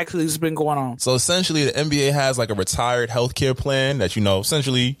what exactly has been going on. So essentially, the NBA has like a retired healthcare plan that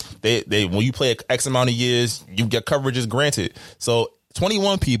essentially they when you play X amount of years, you get coverages granted. So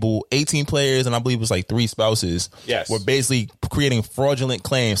 21 people, 18 players, and I believe it was like 3 spouses. Yes, were basically creating fraudulent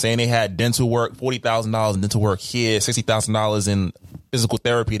claims, saying they had dental work, $40,000 in dental work here, $60,000 in physical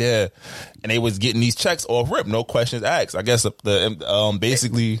therapy there, and they was getting these checks off rip, no questions asked. I guess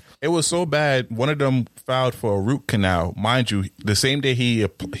basically it was so bad. One of them filed for a root canal, mind you. The same day he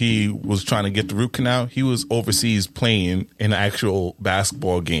was trying to get the root canal, he was overseas playing in an actual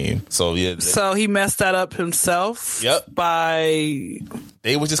basketball game. So yeah, so he messed that up himself. Yep.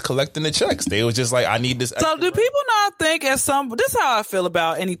 They were just collecting the checks. They was just like, I need this. So do people not think this is how I feel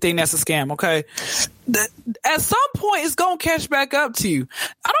about anything that's a scam, okay? At some point, it's going to catch back up to you.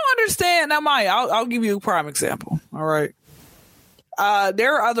 I don't understand. Now, I'll give you a prime example, all right?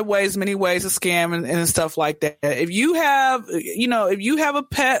 There are many ways to scam and stuff like that. If you have a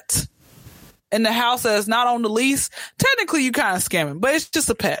pet in the house that is not on the lease, technically you kind of scamming, but it's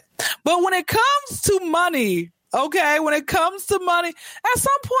just a pet. But when it comes to money, okay, when it comes to money, at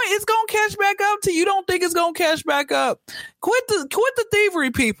some point it's gonna catch back up to you. Don't think it's gonna catch back up. Quit the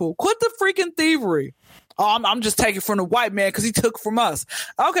thievery, people. Quit the freaking thievery. Oh, I'm just taking from the white man because he took from us.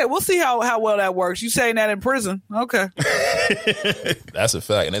 Okay, we'll see how well that works. You saying that in prison? Okay, that's a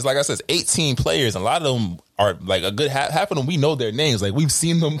fact. And it's like I said, it's 18 players, and a lot of them are like a good half of them. We know their names, like we've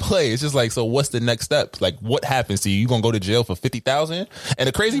seen them play. It's just like, so what's the next step? Like, what happens to you? You gonna go to jail for $50,000? And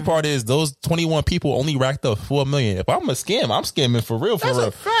the crazy part is, those 21 people only racked up $4 million. If I'm a scam, I'm scamming for real. That's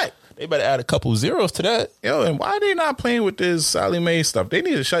a fact. They better add a couple zeros to that. Yo, and why are they not playing with this Sally Mae stuff? They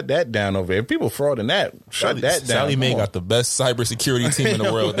need to shut that down over here. People frauding that. Shut that down. Sally Mae got the best cybersecurity team in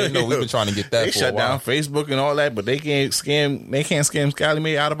the world. They know we've been trying to get that. They shut down Facebook and all that, but they can't scam Sally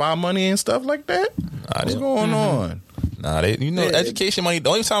Mae out of our money and stuff like that. What's going on? Education money. The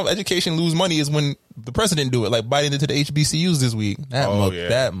only time education lose money is when the president do it, like Biden did to the HBCUs this week. That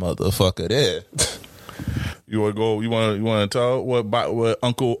motherfucker there. You want to go? You want to tell what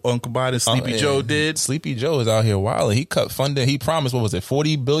Uncle Biden, Sleepy Joe did? Sleepy Joe is out here wilding. He cut funding. He promised, what was it,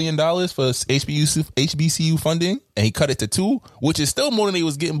 $40 billion for HBCU funding, and he cut it to $2 billion, which is still more than he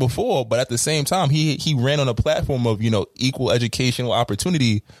was getting before. But at the same time, he ran on a platform of equal educational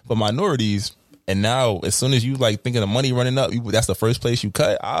opportunity for minorities. And now, as soon as you thinking of money running up, that's the first place you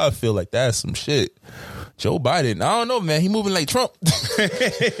cut. I feel like that's some shit. Joe Biden, I don't know, man. He moving like Trump.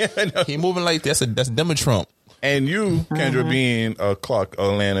 He moving like that's Demon Trump. And you, Kyndra, being a Clark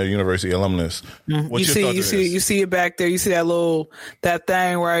Atlanta University alumnus, what's your thoughts on this? You see it back there. You see that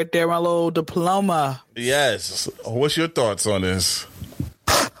thing right there, my little diploma. Yes. What's your thoughts on this?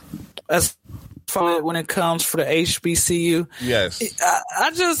 That's when it comes for the HBCU. Yes.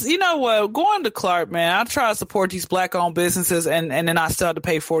 I just, you know what, going to Clark, man, I try to support these black-owned businesses, and then I still have to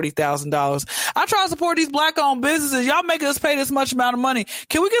pay $40,000. I try to support these black-owned businesses. Y'all making us pay this much amount of money.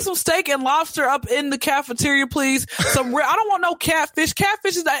 Can we get some steak and lobster up in the cafeteria, please? I don't want no catfish.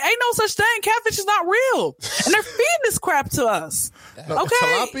 Catfish ain't no such thing. Catfish is not real. And they're feeding this crap to us. Okay.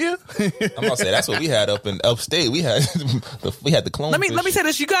 Tilapia? I'm gonna say that's what we had up in upstate. We had the clone. Let me say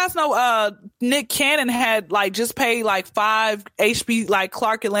this. You guys know Nick Cannon had just paid 5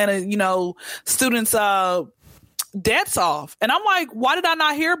 Clark Atlanta students debts off, and I'm like, why did I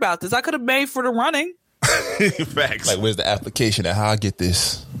not hear about this? I could have made for the running. Facts. Like, where's the application and how I get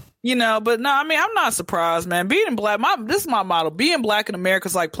this? But no, I mean, I'm not surprised, man. Being black, this is my motto. Being black in America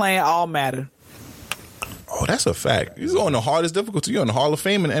is like playing all matter. Oh, that's a fact. You're on the hardest difficulty. You're in the Hall of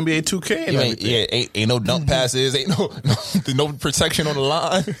Fame in NBA 2K. And ain't no dump passes. Ain't no protection on the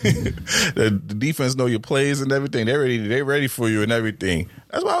line. the defense know your plays and everything. They're ready for you and everything.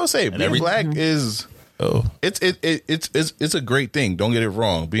 That's what I would say. Being black is it's a great thing. Don't get it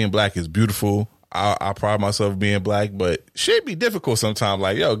wrong. Being black is beautiful. I pride myself being black, but shit be difficult sometimes.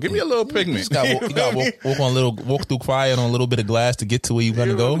 Like, yo, give me a little pigment. You got walk through fire on a little bit of glass to get to where you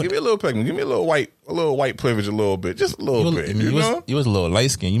gonna go. Give me a little pigment. Give me a little white privilege, a little bit, just a little bit. You was a little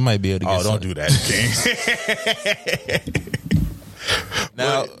light skinned. You might be able to get. Oh, don't do that, King.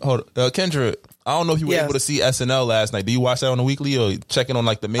 Now, hold on. Kyndra, I don't know if you were able to see SNL last night. Do you watch that on the weekly or checking on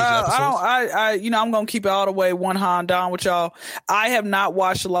the major episodes? I'm gonna keep it all the way 100 on with y'all. I have not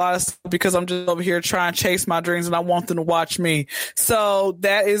watched a lot of stuff because I'm just over here trying to chase my dreams and I want them to watch me. So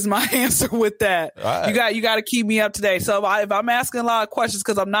that is my answer with that. Right. You got to keep me up to date. So if I'm asking a lot of questions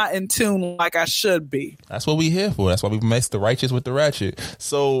because I'm not in tune like I should be. That's what we here for. That's why we mix the righteous with the ratchet.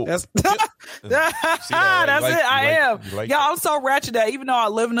 So that's it. I am. I'm so ratchet that even though I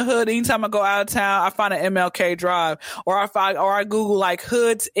live in the hood, anytime I go out of town, I find an MLK Drive, or I Google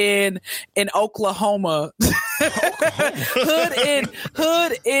hoods in Oklahoma, hood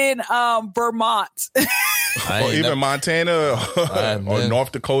in Vermont, or even Montana or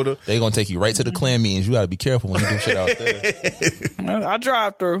North Dakota. They gonna take you right to the Klan meetings. You gotta be careful when you do shit out there. I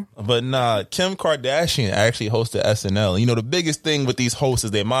drive through. But nah, Kim Kardashian actually hosted SNL. The biggest thing with these hosts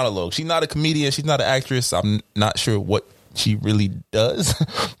is their monologue. She's not a comedian. She's not an actress. I'm not sure what she really does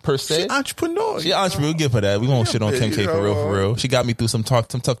per se. She's entrepreneur. We'll give her that. We won't shit on Kim K for real. She got me through some tough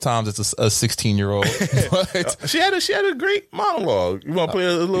times as a 16-year-old. She had a great monologue. You want to play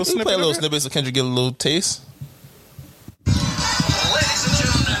a little snippet? Play a little snippet so Kyndra get a little taste. Ladies and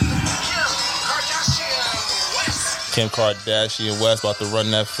gentlemen, Kim Kardashian West about to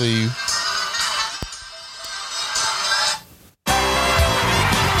run that for you.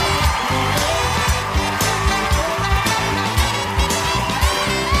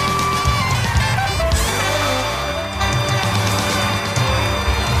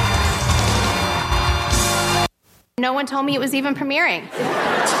 No one told me it was even premiering.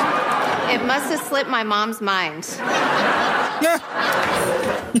 It must have slipped my mom's mind.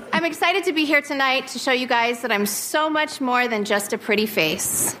 I'm excited to be here tonight to show you guys that I'm so much more than just a pretty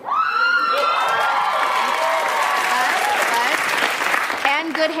face.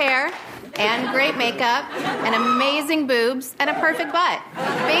 And good hair, and great makeup, and amazing boobs, and a perfect butt.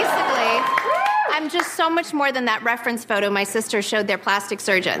 Basically, I'm just so much more than that reference photo my sister showed their plastic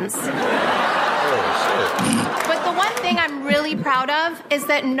surgeons. But the one thing I'm really proud of is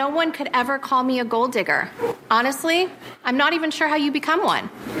that no one could ever call me a gold digger. Honestly, I'm not even sure how you become one.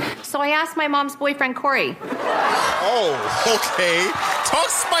 So I asked my mom's boyfriend, Corey. Oh, okay. Talk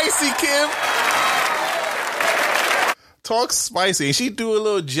spicy, Kim. Talk spicy. And she do a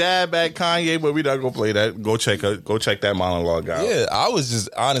little jab at Kanye, but we not gonna play that. Go check that monologue out. Yeah, I was just,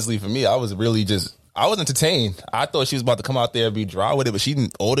 honestly, for me, I was entertained. I thought she was about to come out there and be dry with it, but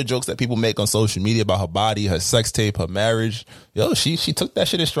all the jokes that people make on social media about her body, her sex tape, her marriage, she took that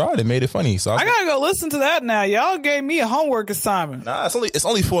shit in stride and made it funny. So I gotta go listen to that now. Y'all gave me a homework assignment. Nah, it's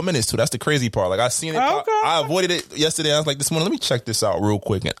only 4 minutes too. That's the crazy part. Like, I seen it. Okay. I avoided it yesterday. I was like, this morning, let me check this out real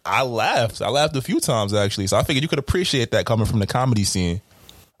quick, and I laughed. I laughed a few times actually. So I figured you could appreciate that coming from the comedy scene.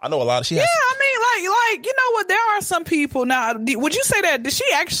 I know a lot of she has. Yeah, I mean, like, you know what? There are some people now. Would you say that? Did she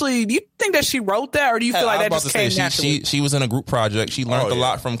actually? Do you think that she wrote that, or do you feel like that just came naturally? She was in a group project. She learned a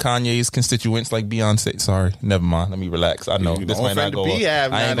lot from Kanye's constituents, like Beyonce. Sorry, never mind. Let me relax. I know this might not go. I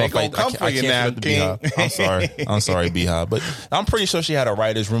ain't gonna fight. I can't the Beehive. I'm sorry, Beehive. But I'm pretty sure she had a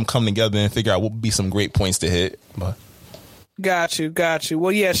writer's room come together and figure out what would be some great points to hit. But Got you.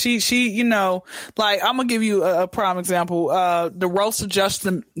 Well, yeah, she, you know, like, I'm gonna give you a prime example. The roast of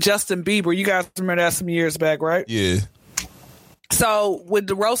Justin Bieber. You guys remember that some years back, right? Yeah. So with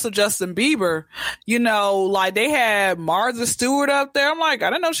the roast of Justin Bieber, you know, like, they had Martha Stewart up there. I'm like, I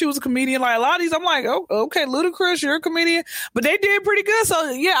didn't know she was a comedian. Like, a lot of these, I'm like, oh, okay, Ludacris, you're a comedian, but they did pretty good.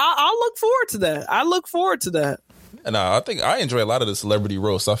 So yeah, I'll look forward to that. And I think I enjoy a lot of the celebrity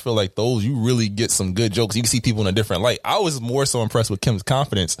roasts. I feel like those, you really get some good jokes. You can see people in a different light. I was more so impressed with Kim's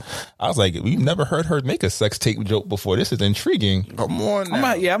confidence. I was like, we've never heard her make a sex tape joke before. This is intriguing. Come on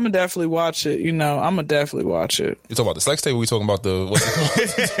now. I'm gonna definitely watch it. You know, I'm gonna definitely watch it. You talking about the sex tape? Or we talking about the what's it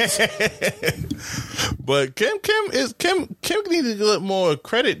called? But Kim needs to get more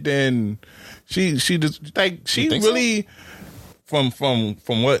credit than she just, like, she really. So?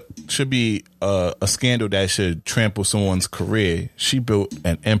 From what should be a scandal that should trample someone's career, she built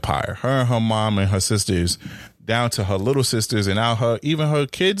an empire. Her and her mom and her sisters, down to her little sisters, and now even her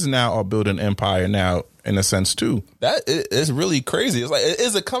kids now are building an empire now, in a sense too. That is really crazy. It's like, it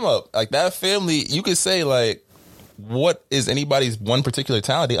is a come up. Like, that family, you could say, like, what is anybody's one particular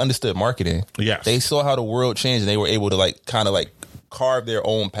talent? They understood marketing. Yes. They saw how the world changed, and they were able to, like, kind of like carve their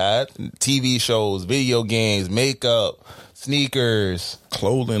own path. TV shows, video games, makeup, sneakers,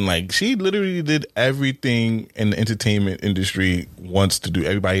 clothing. Like, she literally did everything in the entertainment industry wants to do.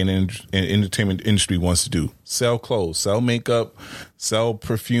 Everybody in the entertainment industry wants to do. Sell clothes, sell makeup, sell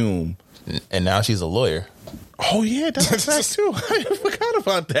perfume. And now she's a lawyer. Oh yeah, that's a fact too. I forgot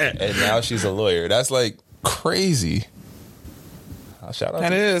about that. And now she's a lawyer. That's like crazy. Shout out.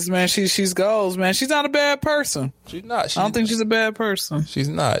 That is, man. She's goals, man. She's not a bad person. She's not. I don't think she's a bad person. She's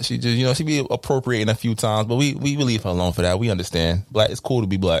not. She just, you know, she be appropriating a few times, but we leave her alone for that. We understand. Black, it's cool to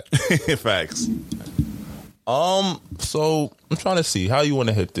be black. Facts. So I'm trying to see how you want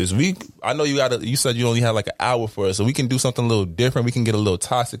to hit this. I know you said you only had like an hour for us, so we can do something a little different. We can get a little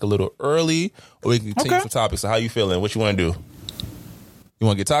toxic a little early, or we can continue some topics. So how you feeling? What you want to do? You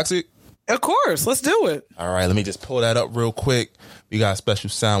want to get toxic? Of course, let's do it. All right, let me just pull that up real quick. We got a special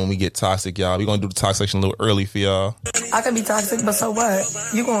sound when we get toxic, y'all. We're going to do the toxic section a little early for y'all. I can be toxic, but so what?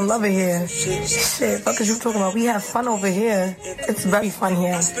 You going to love it here. Shit, what is you talking about? We have fun over here. It's very fun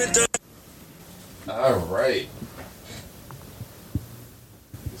here. All right.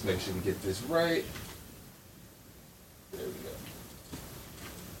 Let's make sure we get this right. There we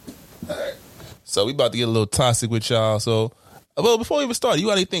go. All right. So we about to get a little toxic with y'all. So, well, before we even start, you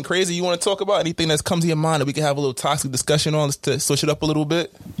got anything crazy you want to talk about? Anything that's come to your mind that we can have a little toxic discussion on to switch it up a little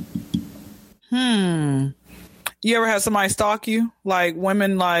bit? You ever had somebody stalk you? Like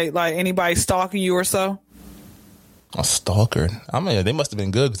women, like anybody stalking you or so? A stalker? I mean, they must have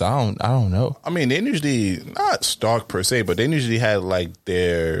been good because I don't know. I mean, they usually not stalk per se, but they usually had like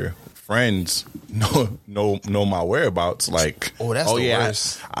their friends know my whereabouts. Like, that's the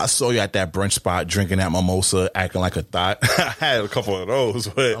worst. I saw you at that brunch spot drinking that mimosa, acting like a thought. I had a couple of those,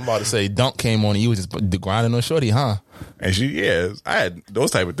 but I'm about to say Dunk came on and you was just grinding on shorty, huh? And I had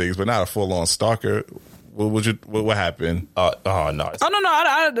those type of things, but not a full on stalker. What happened? No. No.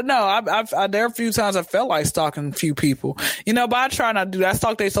 There are a few times I felt like stalking a few people, you know, but I try not to do that. I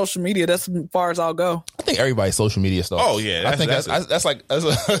stalk their social media. That's as far as I'll go. I think everybody's social media stalks. Oh yeah, I think that's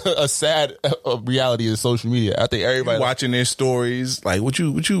a sad reality of social media. I think everybody watching their stories. Like, what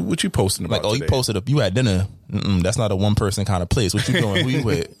you posting about? Like, today? You posted up. You at dinner. That's not a one person kind of place. What you doing? Who you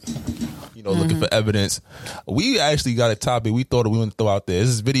with? You know, looking for evidence. We actually got a topic we thought we want to throw out there. This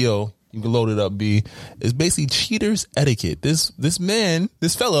is video. You can load it up, B. It's basically cheaters etiquette. This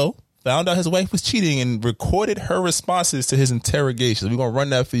fellow found out his wife was cheating and recorded her responses to his interrogations. We're going to run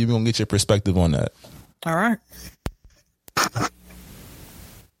that for you. We're going to get your perspective on that. All right.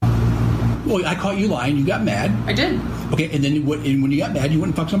 Well, I caught you lying. You got mad. I did. Okay, and then when you got mad, you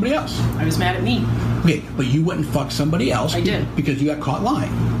wouldn't fuck somebody else. I was mad at me. Okay, but you wouldn't fuck somebody else. I did. Because you got caught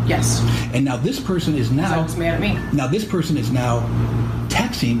lying. Yes. And now this person is now... I was mad at me. Now this person is now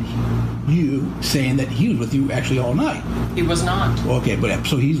texting you saying that he was with you actually all night. He was not. Okay, but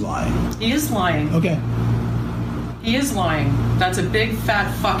so he's lying. He is lying. Okay. He is lying. That's a big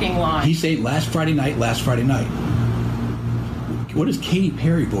fat fucking lie. He's saying last Friday night. What does Katy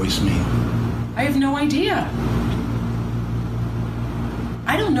Perry voice mean? I have no idea.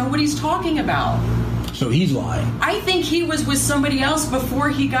 I don't know what he's talking about. So he's lying. I think he was with somebody else before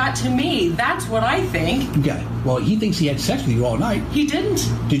he got to me. That's what I think. Okay. Well, he thinks he had sex with you all night. He didn't.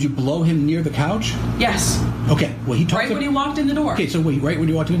 Did you blow him near the couch? Yes. Okay. Well, he talked right when he walked in the door. Okay, so wait, right when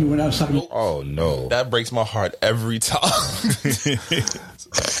you walked in, you went out sucking. Oh no, that breaks my heart every time.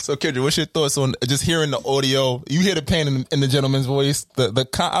 So, Kyndra, what's your thoughts on just hearing the audio? You hear the pain in the gentleman's voice. I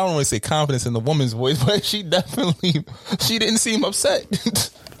don't want to say confidence in the woman's voice, but she didn't seem upset.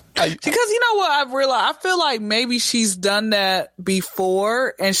 Because you know what I've realized, I feel like maybe she's done that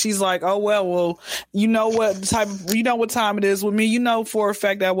before, and she's like, "Oh well, you know what time it is with me. You know for a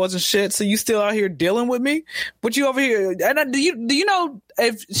fact that wasn't shit. So you still out here dealing with me, but you over here. And do you know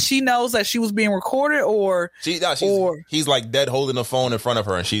if she knows that she was being recorded or he's like dead holding the phone in front of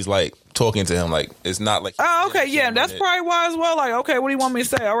her, and she's like talking to him like it's not like. Oh, okay, yeah, that's probably why as well. Like, okay, what do you want me to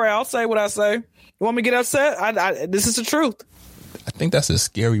say? All right, I'll say what I say. You want me to get upset? This is the truth. I think that's the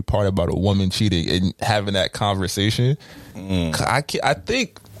scary part about a woman cheating and having that conversation. I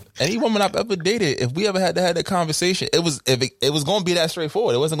think any woman I've ever dated, if we ever had to have that conversation, it was going to be that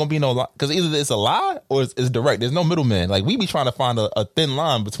straightforward. It wasn't going to be no lie, because either it's a lie or it's direct. There's no middleman. Like we be trying to find a thin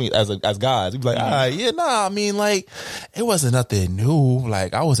line between as guys. We be like, I mean, like it wasn't nothing new.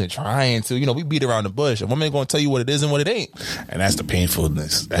 Like I wasn't trying to. We beat around the bush. A woman ain't going to tell you what it is and what it ain't. And that's the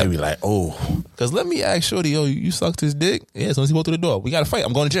painfulness. That'd be like, oh, because let me ask Shorty, you sucked his dick? Yeah, as soon as he walked through the door, we got to fight.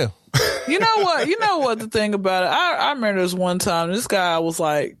 I'm going to jail. You know what the thing about it, I remember this one time, this guy was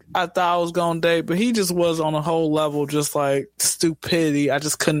like, I thought I was gonna date, but he just was on a whole level, just like stupidity I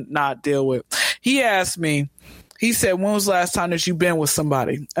just couldn't not deal with. He asked me, he said, when was the last time that you been with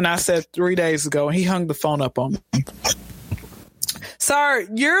somebody? And I said 3 days ago, and he hung the phone up on me. Sir,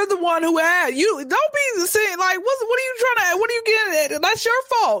 you're the one who asked. You don't be saying like, what are you trying to? What are you getting at? That's your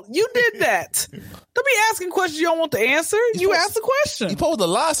fault. You did that. Don't be asking questions you don't want the answer. You ask the question. You supposed to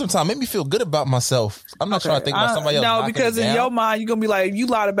lie sometimes. Make me feel good about myself. I'm not trying to think about somebody else. No, because in your mind, you're going to be like, you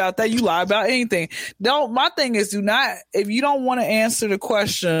lied about that. You lie about anything. My thing is if you don't want to answer the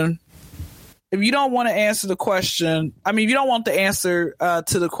question, I mean, if you don't want the answer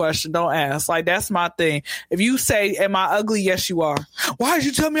to the question, don't ask. Like, that's my thing. If you say, am I ugly? Yes, you are. Why did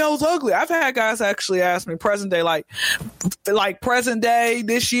you tell me I was ugly? I've had guys actually ask me present day, like present day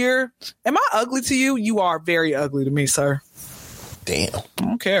this year, am I ugly to you? You are very ugly to me, sir. Damn. I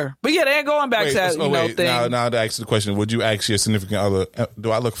don't care. But yeah, they're going back to that, thing. Now to ask the question, would you ask your significant other,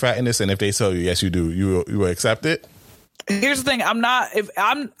 do I look fat in this? And if they tell you, yes, you do, you will accept it? Here's the thing. I'm at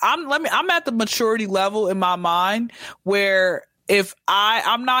the maturity level in my mind where if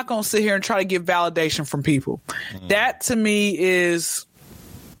I'm not going to sit here and try to get validation from people. That to me is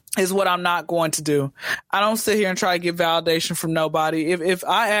what I'm not going to do. I don't sit here and try to get validation from nobody. If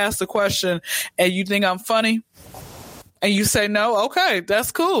I ask the question and you think I'm funny and you say no, okay,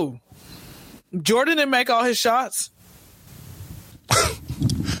 that's cool. Jordan didn't make all his shots.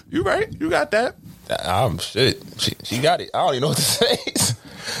 You right. You got that. Shit. She got it. I don't even know what to say.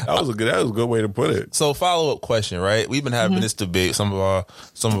 That was a good way to put it. So, follow-up question, right? We've been having this debate, some of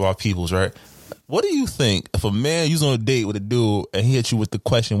our peoples, right? What do you think if a man you's on a date with a dude and he hits you with the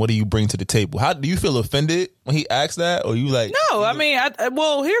question, what do you bring to the table? How do you feel offended when he asks that, or you like? No, I mean,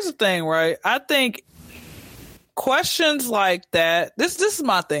 well, here's the thing, right? I think questions like that, this is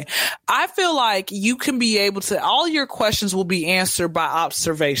my thing. I feel like you can be able to, all your questions will be answered by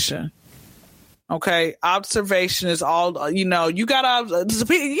observation. Okay, observation is all, you gotta,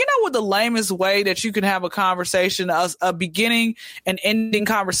 what the lamest way that you can have a conversation, a beginning and ending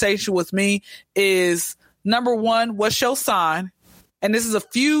conversation with me is, number one, what's your sign? And this is a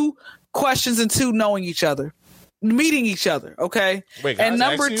few questions, and two, knowing each other, meeting each other, okay? Wait, and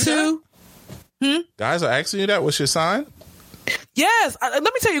number two, guys are asking you that? What's your sign? Yes. Let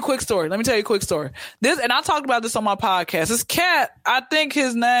me tell you a quick story. This, and I talked about this on my podcast. This cat, I think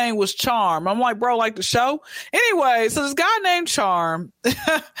his name was Charm. I'm like, bro, like the show? Anyway, so this guy named Charm,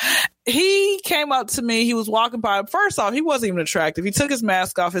 he came up to me. He was walking by. First off, he wasn't even attractive. He took his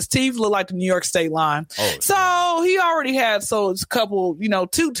mask off. His teeth looked like the New York state line. Oh, so he already had a couple,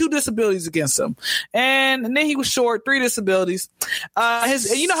 two disabilities against him. And then he was short, 3 disabilities.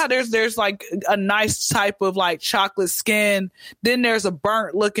 You know how there's like a nice type of like chocolate skin. Then there's a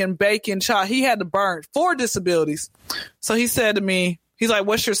burnt looking bacon chocolate. He had the burnt, 4 disabilities. So he said to me, he's like,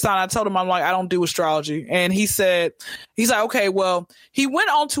 what's your sign? I told him, I'm like, I don't do astrology. And he's like, okay, well, he went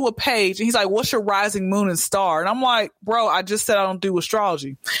onto a page and he's like, what's your rising moon and star? And I'm like, bro, I just said I don't do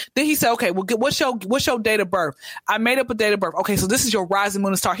astrology. Then he said, okay, well, what's your date of birth? I made up a date of birth. Okay, so this is your rising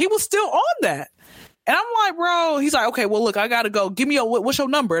moon and star. He was still on that. And I'm like, bro, he's like, okay, well, look, I got to go. Give me what's your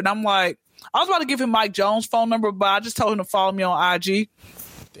number? And I'm like, I was about to give him Mike Jones' phone number, but I just told him to follow me on IG.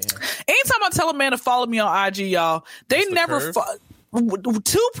 Anytime I tell a man to follow me on IG, y'all, they never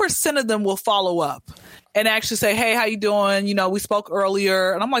 2% of them will follow up and actually say, "Hey, how you doing? You know, we spoke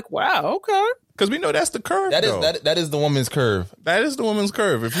earlier." And I'm like, "Wow, okay." Because we know that's the curve. That is the woman's curve. That is the woman's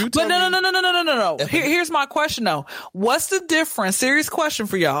curve. If you tell no. Here's my question though. What's the difference? Serious question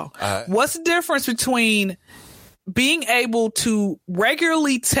for y'all. What's the difference between being able to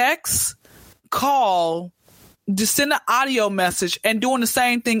regularly text, call, just send an audio message, and doing the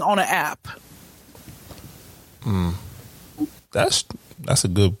same thing on an app? That's a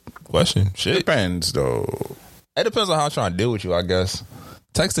good question. Shit. Depends though. It depends on how I'm trying to deal with you, I guess.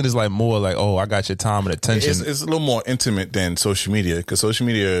 Texting is like more like, oh, I got your time and attention. It's a little more intimate than social media, because social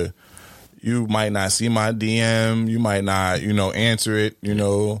media, you might not see my DM, you might not, answer it,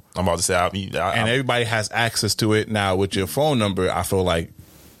 I'm about to say, and everybody has access to it. Now with your phone number, I feel like,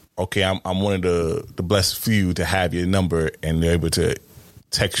 okay, I'm one of the blessed few to have your number and they're able to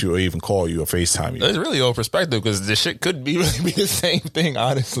text you or even call you or FaceTime you. It's really all perspective, because this shit could be the same thing,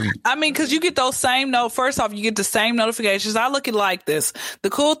 honestly. I mean, because you get those same first off, you get the same notifications. I look at it like this. The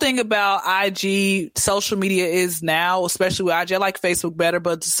cool thing about IG, social media is now, especially with IG, I like Facebook better,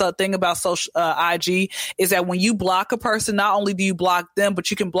 but the thing about IG is that when you block a person, not only do you block them,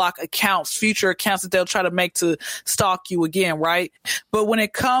 but you can block future accounts that they'll try to make to stalk you again, right? But when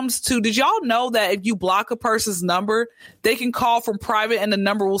it comes to, did y'all know that if you block a person's number, they can call from private and the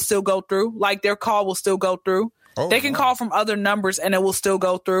number will still go through? Like their call will still go through. They can call from other numbers and it will still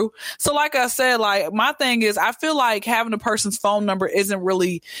go through. So like I said, like my thing is, I feel like having a person's phone number is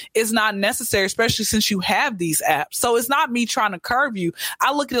not necessary, especially since you have these apps. So it's not me trying to curve you.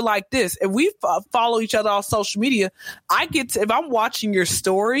 I look at it like this. If we follow each other on social media, if I'm watching your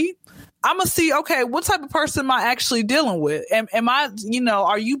story, I'm going to see, okay, what type of person am I actually dealing with? Am I,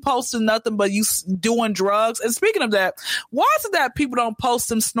 are you posting nothing but you doing drugs? And speaking of that, why is it that people don't post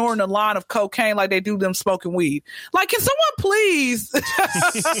them snorting a line of cocaine like they do them smoking weed? Like, can someone please? I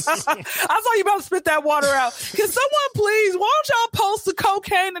saw you about to spit that water out. Can someone please? Why don't y'all post the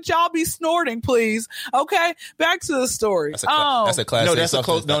cocaine that y'all be snorting, please? Okay, back to the story. That's a class.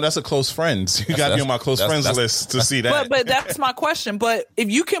 No, that's a close friends. You got to be on my close friends list to see that. But that's my question. But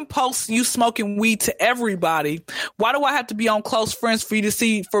if you can post you smoking weed to everybody, why do I have to be on close friends for me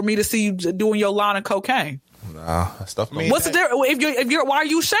to see you doing your line of cocaine? Nah, that stuff. What's the difference? If you're, why are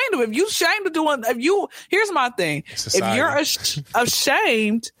you ashamed of it? If you ashamed of doing, here's my thing. Society. If you're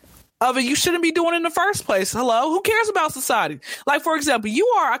ashamed of it, you shouldn't be doing it in the first place. Hello? Who cares about society? Like, for example,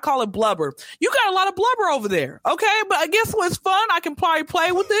 I call it blubber. You got a lot of blubber over there. Okay. But I guess what's fun, I can probably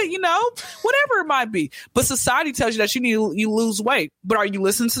play with it, whatever it might be. But society tells you that you lose weight. But are you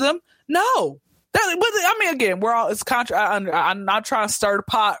listening to them? No. Again, I'm not trying to stir the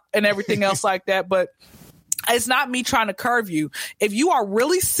pot and everything else like that, but it's not me trying to curve you. If you are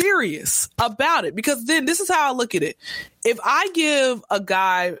really serious about it, because then this is how I look at it. If I give a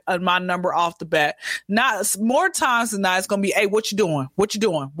guy my number off the bat, not more times than not, it's going to be, hey, what you doing? What you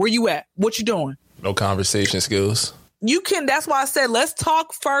doing? Where you at? What you doing? No conversation skills. That's why I said, let's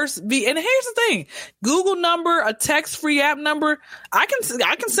talk first. And here's the thing, Google number, a text free app number. I can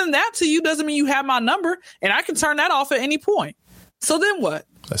send that to you. Doesn't mean you have my number, and I can turn that off at any point. So then what?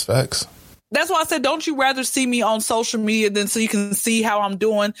 That's facts. That's why I said, don't you rather see me on social media than so you can see how I'm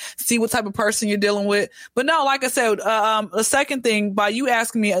doing, see what type of person you're dealing with? But no, like I said, the second thing, by you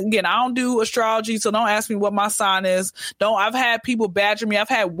asking me, again, I don't do astrology, so don't ask me what my sign is. I've had people badger me. I've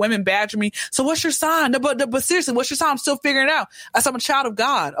had women badger me. So what's your sign? But seriously, what's your sign? I'm still figuring it out. I'm a child of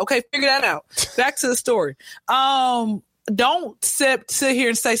God. Okay, figure that out. Back to the story. Don't sit here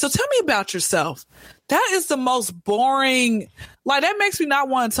and say, so tell me about yourself. That is the most boring. Like, that makes me not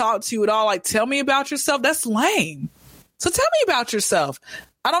want to talk to you at all. Like, tell me about yourself. That's lame. So tell me about yourself.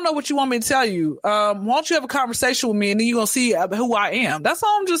 I don't know what you want me to tell you. Why don't you have a conversation with me and then you're going to see who I am. That's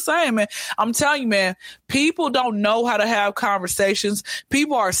all I'm just saying, man. I'm telling you, man, people don't know how to have conversations.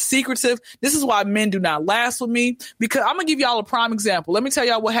 People are secretive. This is why men do not last with me, because I'm going to give y'all a prime example. Let me tell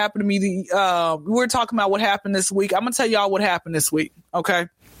y'all what happened to me. We were talking about what happened this week. I'm going to tell y'all what happened this week. Okay.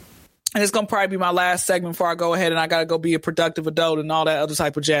 And it's going to probably be my last segment before I go ahead and I got to go be a productive adult and all that other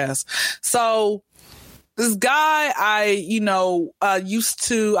type of jazz. So this guy I used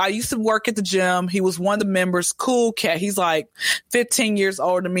to work at the gym. He was one of the members. Cool cat. He's like 15 years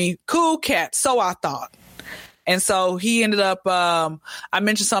older than me. Cool cat. So I thought. And so he ended up, I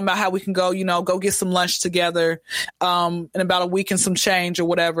mentioned something about how we can go, go get some lunch together in about a week and some change or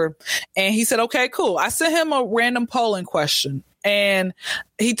whatever. And he said, okay, cool. I sent him a random polling question. And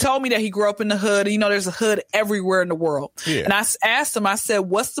he told me that he grew up in the hood. You know, there's a hood everywhere in the world. Yeah. And I asked him, I said,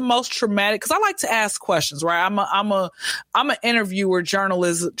 what's the most traumatic? Because I like to ask questions, right? I'm an interviewer,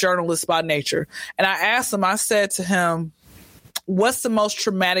 journalist by nature. And I asked him, I said to him, what's the most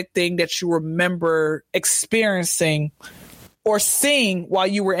traumatic thing that you remember experiencing or seeing while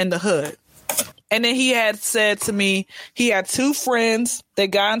you were in the hood? And then he had said to me, he had two friends. They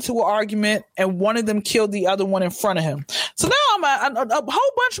got into an argument and one of them killed the other one in front of him. So now I'm a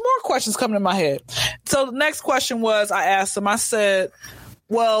whole bunch more questions coming in my head. So the next question was, I asked him, I said,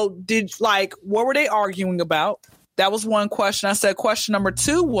 well, what were they arguing about? That was one question. I said, question number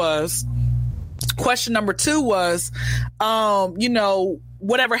two was, you know,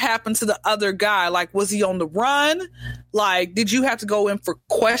 whatever happened to the other guy? Like, was he on the run? Like, did you have to go in for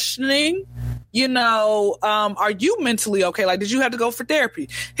questioning? You know, are you mentally okay? Like, did you have to go for therapy?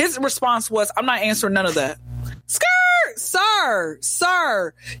 His response was, I'm not answering none of that.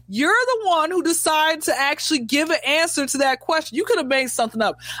 Sir, you're the one who decided to actually give an answer to that question. You could have made something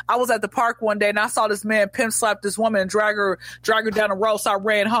up. I was at the park one day and I saw this man pimp slap this woman and drag her down the road. So I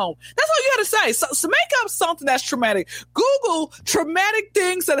ran home. That's all you had to say. So make up something that's traumatic. Google traumatic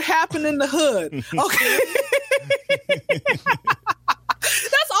things that happen in the hood. Okay.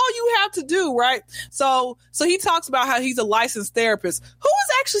 That's all you have to do, right? So he talks about how he's a licensed therapist. Who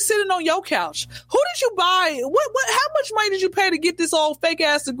is actually sitting on your couch? Who did you buy? How much money did you pay to get this old fake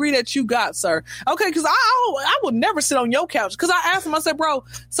ass degree that you got, sir? Okay, because I would never sit on your couch. Because I asked him, I said, bro,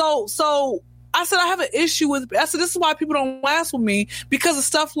 so I said, I have an issue with, I said, this is why people don't last with me, because of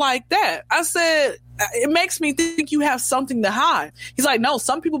stuff like that. I said, it makes me think you have something to hide. He's like, no,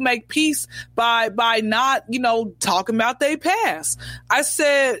 some people make peace by not, you know, talking about their past. I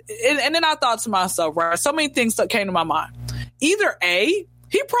said, and then I thought to myself, right, so many things that came to my mind. Either A,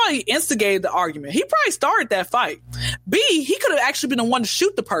 he probably instigated the argument. He probably started that fight. B, he could have actually been the one to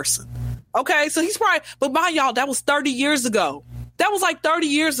shoot the person. Okay, so he's probably, but mind y'all, that was 30 years ago. That was like 30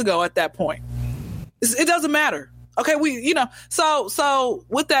 years ago at that point. It doesn't matter. Okay, so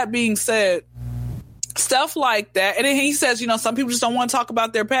with that being said, stuff like that. And then he says, you know, some people just don't want to talk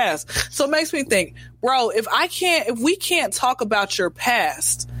about their past. So it makes me think, bro, if we can't talk about your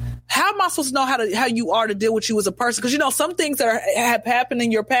past, how am I supposed to know how you are to deal with you as a person? Because, you know, some things that have happened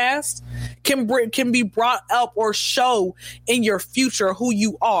in your past can be brought up or show in your future who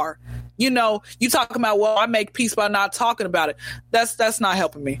you are. You know, you talking about, well, I make peace by not talking about it. That's not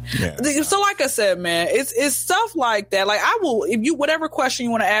helping me. Yeah. So like I said, man, it's stuff like that. Like, I will, if you, whatever question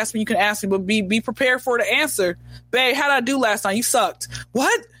you want to ask me, you can ask me, but be prepared for the answer. Babe, how did I do last night? You sucked.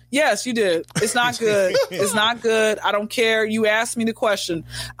 What? Yes, you did. It's not good. It's not good. I don't care. You asked me the question.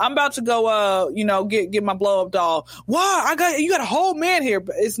 I'm about to go, get my blow up doll. Wow, you got a whole man here,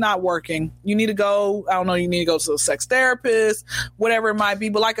 but it's not working. You need to go. I don't know. You need to go to a sex therapist, whatever it might be.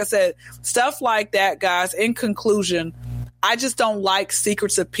 But like I said, stuff like that, guys. In conclusion, I just don't like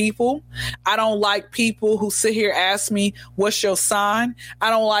secrets of people. I don't like people who sit here ask me, "What's your sign?"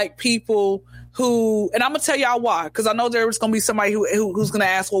 I don't like people who, and I'm gonna tell y'all why, because I know there's gonna be somebody who's gonna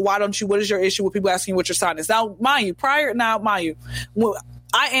ask, well, why don't you? What is your issue with people asking you what your sign is? Now, mind you,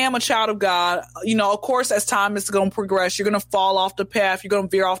 I am a child of God. You know, of course, as time is going to progress, you're going to fall off the path. You're going to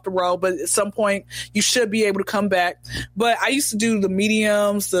veer off the road. But at some point, you should be able to come back. But I used to do the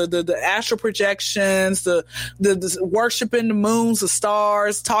mediums, the astral projections, the worshiping the moons, the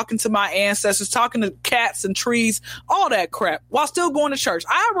stars, talking to my ancestors, talking to cats and trees, all that crap, while still going to church.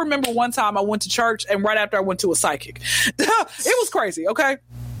 I remember one time I went to church, and right after I went to a psychic. It was crazy, okay?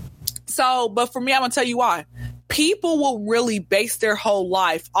 So, but for me, I'm going to tell you why. People will really base their whole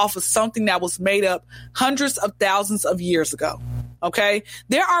life off of something that was made up hundreds of thousands of years ago. Okay.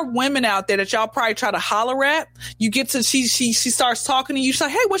 There are women out there that y'all probably try to holler at. You get to, she starts talking to you. She's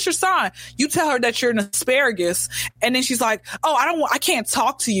like, hey, what's your sign? You tell her that you're an asparagus. And then she's like, oh, I can't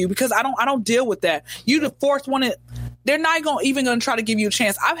talk to you because I don't deal with that. You the fourth one. They're not even going to try to give you a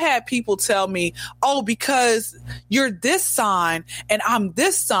chance. I've had people tell me, oh, because you're this sign and I'm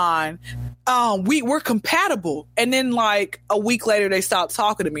this sign, we're compatible. And then like a week later, they stopped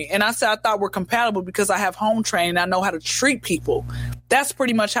talking to me. And I said, I thought we're compatible because I have home training. I know how to treat people. That's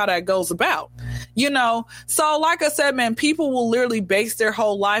pretty much how that goes about, you know? So like I said, man, people will literally base their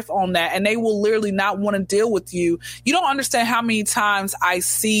whole life on that, and they will literally not want to deal with you. You don't understand how many times I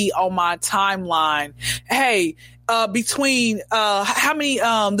see on my timeline, hey, between how many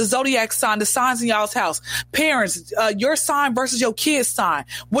the zodiac sign, the signs in y'all's house, parents, your sign versus your kid's sign,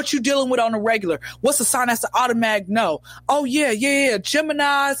 what you dealing with on the regular, what's the sign that's the automatic no? Oh yeah,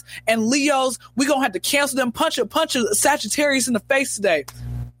 Geminis and Leos, we gonna have to cancel them, punch a Sagittarius in the face today.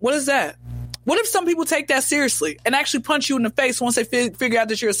 What is that? What if some people take that seriously and actually punch you in the face once they figure out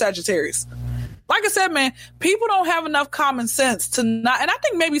that you're a Sagittarius? Like I said, man, people don't have enough common sense to not, and I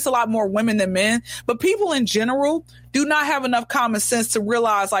think maybe it's a lot more women than men, but people in general do not have enough common sense to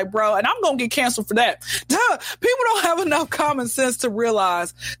realize, like, bro, and I'm going to get canceled for that. People don't have enough common sense to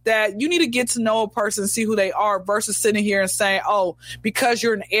realize that you need to get to know a person, see who they are, versus sitting here and saying, oh, because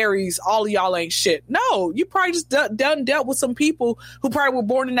you're an Aries, all of y'all ain't shit. No, you probably just done dealt with some people who probably were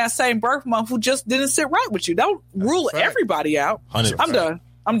born in that same birth month who just didn't sit right with you. Don't rule everybody out. 100%.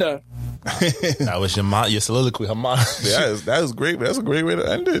 I'm done. That was your soliloquy. Yeah, that was great. That's a great way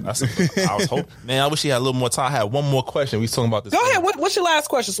to end it. I was hoping. Man, I wish he had a little more time. I had one more question. We was talking about this. Go ahead. What's your last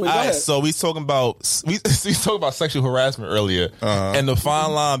question, sweetie? Go ahead. So we talking about sexual harassment earlier, and the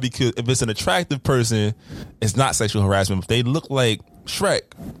fine line, because if it's an attractive person, it's not sexual harassment. If they look like Shrek,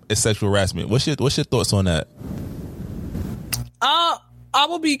 it's sexual harassment. What's your thoughts on that? I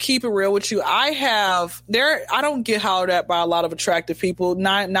will keep it real with you. I don't get hollered at by a lot of attractive people.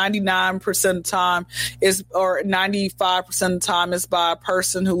 99% of the time or 95% of the time is by a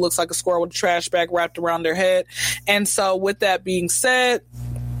person who looks like a squirrel with a trash bag wrapped around their head. And so with that being said,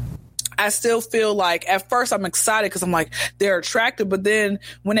 I still feel like at first I'm excited because I'm like, they're attractive. But then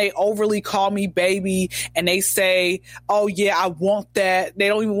when they overly call me baby and they say, oh, yeah, I want that. They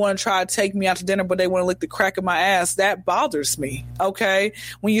don't even want to try to take me out to dinner, but they want to lick the crack of my ass. That bothers me. OK,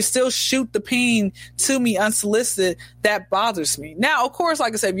 when you still shoot the peen to me unsolicited, that bothers me. Now, of course,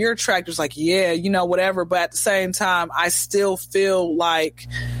 like I said, if you're attractive, it's like, yeah, whatever. But at the same time, I still feel like,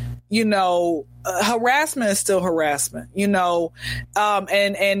 harassment is still harassment,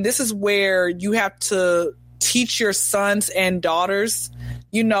 and this is where you have to teach your sons and daughters,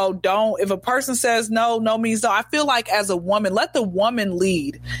 if a person says no means no. I feel like as a woman, let the woman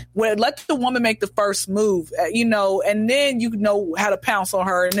lead. Let the woman make the first move, and then you know how to pounce on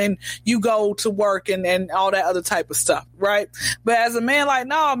her, and then you go to work and all that other type of stuff, right? But as a man, like,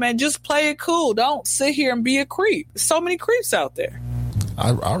 no, man, just play it cool. Don't sit here and be a creep. There's so many creeps out there.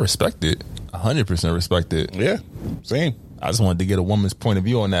 I respect it. 100% respect it. Yeah, same. I just wanted to get a woman's point of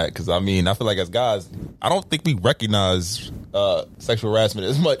view on that because, I feel like as guys, I don't think we recognize sexual harassment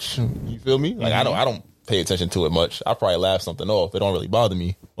as much. You feel me? Like, I don't pay attention to it much. I probably laugh something off. It don't really bother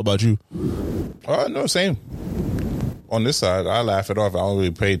me. What about you? No, same. On this side, I laugh it off. I don't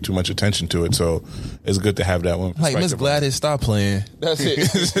really pay too much attention to it, so it's good to have that one. Like, Miss Gladys, stop playing. That's it.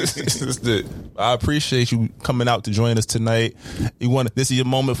 That's it. I appreciate you coming out to join us tonight. This is your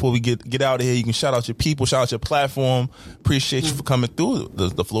moment before we get out of here. You can shout out your people, shout out your platform. Appreciate you for coming through.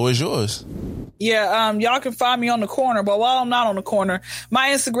 The floor is yours. Yeah, y'all can find me on the corner, but while I'm not on the corner, my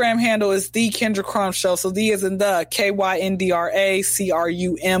Instagram handle is the Kyndra Crump Show. So the as in the KYNDRA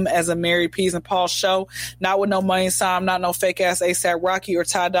CRUM as in Mary Peas and Paul Show. Not with no money sign, not no fake ass ASAP Rocky or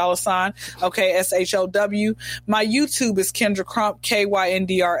Ty Dolla Sign. Okay, SHOW. My YouTube is Kyndra Crump,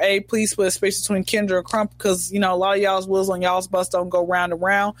 KYNDRA. Please put a space between Kyndra and Crump because a lot of y'all's wheels on y'all's bus don't go round and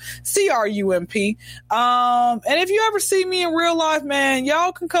round. CRUMP. And if you ever see me in real life, man,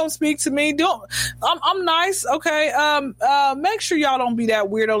 y'all can come speak to me. I'm nice, okay. Make sure y'all don't be that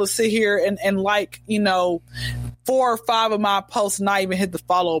weirdo to sit here and like 4 or 5 of my posts and not even hit the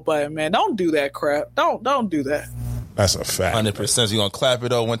follow button, man. Don't do that crap. Don't do that. That's a fact. 100%. So you're gonna clap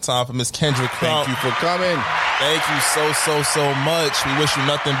it up one time for Miss Kyndra Crump. Thank you for coming. Thank you so much. We wish you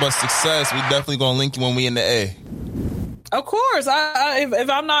nothing but success. We definitely gonna link you when we in the A. Of course. If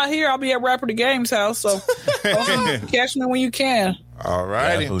I'm not here, I'll be at Rapper the Game's house. So catch me when you can. All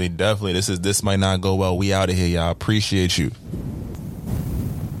right. Definitely. This might not go well. We out of here, y'all. Appreciate you.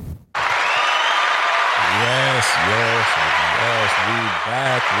 Yes. We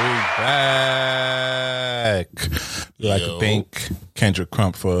back. We'd like to thank Kyndra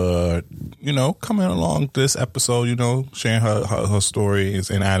Crump for, coming along this episode, sharing her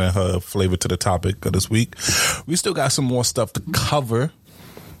stories and adding her flavor to the topic of this week. We still got some more stuff to cover.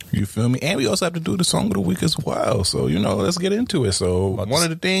 You feel me? And we also have to do the song of the week as well. So, let's get into it. So one of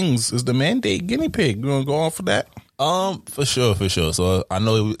the things is the mandate guinea pig. You want to go on for that? For sure. So I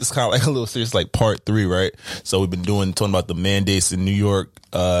know it's kind of like a little serious, like part 3, right? So we've been talking about the mandates in New York,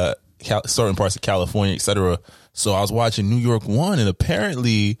 certain parts of California, etc. So I was watching New York 1, and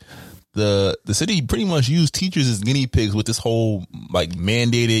apparently the city pretty much used teachers as guinea pigs with this whole like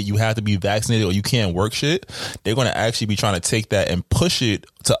mandated you have to be vaccinated or you can't work shit. They're going to actually be trying to take that and push it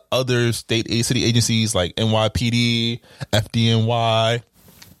to other city agencies like NYPD, FDNY.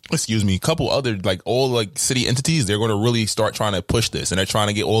 A couple other all city entities. They're going to really start trying to push this, and they're trying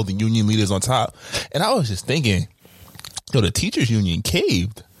to get all the union leaders on top. And I was just thinking, the teachers union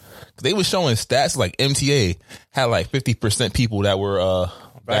caved. They were showing stats like MTA had 50% people that were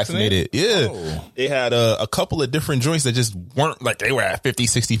vaccinated. Yeah. They had a couple of different joints that just weren't like, they were at 50,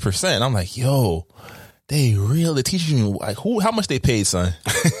 60%. I'm like, yo, they really teaching you like how much they paid, son.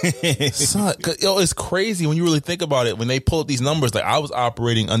 Son, yo, it's crazy when you really think about it. When they pull up these numbers, like I was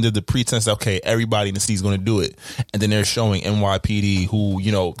operating under the pretense, okay, everybody in the city is going to do it, and then they're showing NYPD who,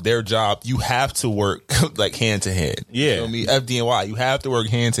 you know, their job, you have to work like hand to hand. Yeah, you know what I mean? FDNY, you have to work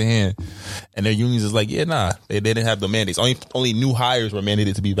hand to hand, and their unions is like, yeah, nah, they didn't have the mandates. Only new hires were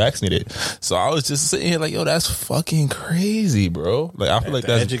mandated to be vaccinated. So I was just sitting here like, yo, that's fucking crazy, bro. Like I feel like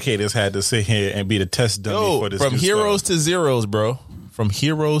that's educators had to sit here and be the test dummy for this. From heroes to zeros, bro. From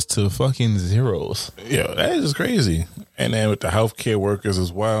heroes to fucking zeros. Yeah, that is crazy. And then with the healthcare workers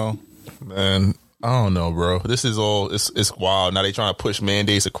as well. Man, I don't know, bro. This is all, it's wild. Now they trying to push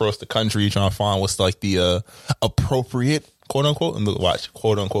mandates across the country, trying to find what's like the appropriate, quote unquote, and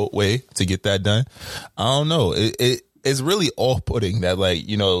quote unquote way to get that done. I don't know. It's really off-putting that, like,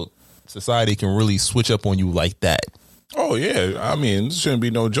 you know, society can really switch up on you like that. Oh, yeah. I mean, this shouldn't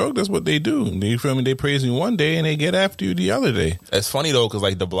be no joke. That's what they do. You feel me? They praise you one day and they get after you the other day. It's funny, though, because,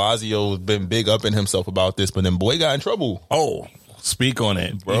 like, de Blasio has been big up in himself about this, but then boy got in trouble. Oh, speak on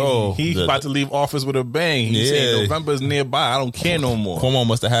it, bro. He's about to leave office with a bang. He said November's nearby. I don't care no more. Cuomo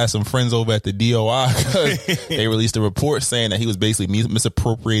must have had some friends over at the DOI because they released a report saying that he was basically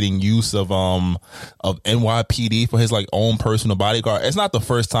misappropriating use of NYPD for his like own personal bodyguard. It's not the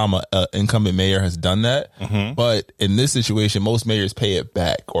first time an incumbent mayor has done that, but in this situation, most mayors pay it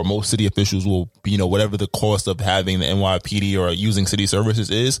back, or most city officials will, you know, whatever the cost of having the NYPD or using city services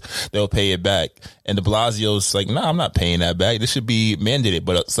is, they'll pay it back. And de Blasio's like, nah, I'm not paying that back. This should be mandated.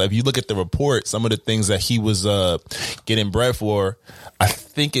 But so if you look at the report, some of the things that he was getting bread for, I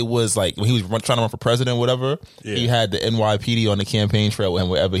think it was like when he was trying to run for president or whatever, he had the NYPD on the campaign trail with him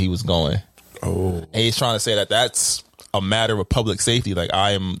wherever he was going. Oh, and he's trying to say that that's a matter of public safety. Like,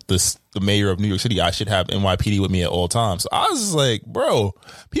 I am the mayor of New York City. I should have NYPD with me at all times. So I was just like, bro,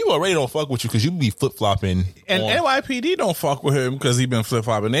 people already don't fuck with you because you be flip flopping. And NYPD don't fuck with him because he been flip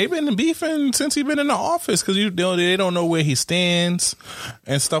flopping. They've been beefing since he been in the office because they don't know where he stands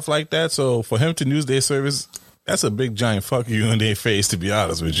and stuff like that. So for him to use their service, that's a big giant fuck you in their face, to be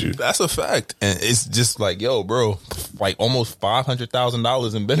honest with you. That's a fact. And it's just like, yo, bro, like almost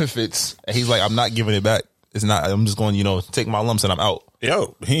 $500,000 in benefits. And he's like, I'm not giving it back. It's not, I'm just going, you know, take my lumps and I'm out.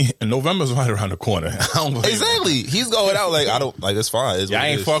 Yo, November's right around the corner. Exactly. He's going out like, I don't, like, it's fine. It's y'all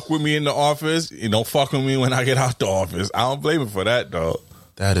ain't fuck with me in the office. You don't fuck with me when I get out the office. I don't blame him for that, dog.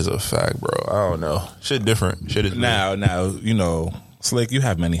 That is a fact, bro. I don't know. Shit different. Shit is now, you know, Slick, you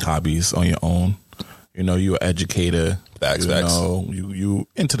have many hobbies on your own. You know, you're an educator. Facts. You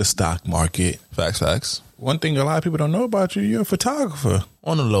into the stock market. Facts. One thing a lot of people don't know about you, you're a photographer.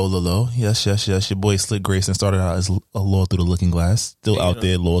 On the low. Yes. Your boy Slick Grayson started out as a Law Through the Looking Glass. Still out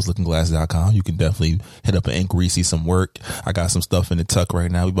there, lawsLookingGlass.com. You can definitely hit up an inquiry, see some work. I got some stuff in the tuck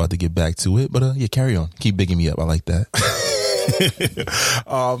right now. We about to get back to it. But yeah, carry on. Keep bigging me up. I like that.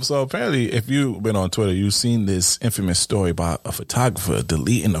 So apparently, if you've been on Twitter, you've seen this infamous story about a photographer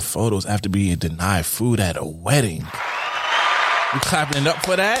deleting the photos after being denied food at a wedding. You clapping it up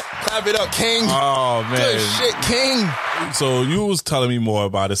for that? Clap it up, King. Oh, man. Good shit, King. So you was telling me more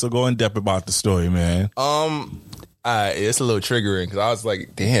about it. So go in depth about the story, man. It's a little triggering because I was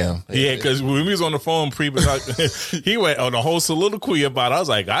like, damn. Yeah, because when we was on the phone he went on a whole soliloquy about it. I was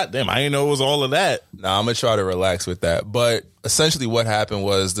like, God damn, I didn't know it was all of that. Nah, I'm going to try to relax with that. But essentially what happened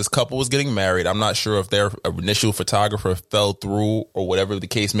was this couple was getting married. I'm not sure if their initial photographer fell through or whatever the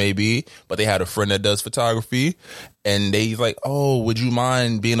case may be, but they had a friend that does photography. And they's like, oh, would you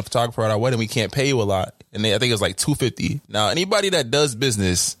mind being a photographer at our wedding? We can't pay you a lot. And I think it was like $250. Now, anybody that does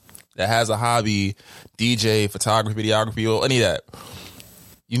business, that has a hobby, DJ, photography, videography, or any of that,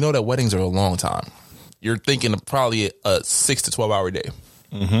 you know that weddings are a long time. You're thinking of probably a 6 to 12 hour day,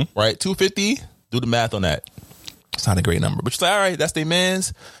 right? $250, do the math on that. It's not a great number, but you're like, all right, that's their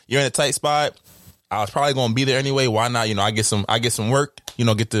man's. You're in a tight spot. I was probably going to be there anyway. Why not? You know, I get some work, you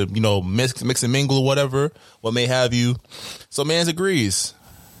know, get to, you know, mix and mingle or whatever, what may have you. So man's agrees.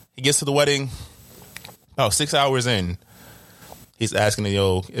 He gets to the wedding about 6 hours in. He's asking,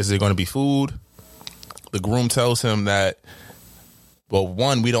 yo, is there going to be food? The groom tells him that, well,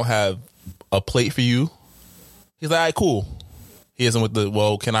 one, we don't have a plate for you. He's like, all right, cool. He isn't with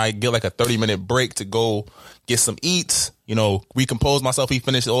well, can I get like a 30-minute break to go get some eats, you know, recompose myself? He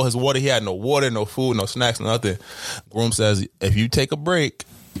finished all his water. He had no water, no food, no snacks, nothing. Groom says, if you take a break,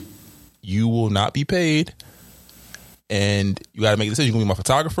 you will not be paid. And you got to make a decision. You going to be my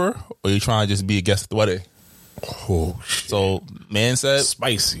photographer or you trying to just be a guest at the wedding? Oh, shit. So man said,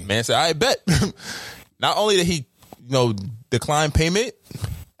 spicy. Man said, I bet. Not only did he, you know, decline payment,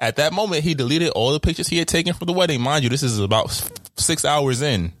 At that moment, he deleted all the pictures he had taken from the wedding. Mind you, this is about 6 hours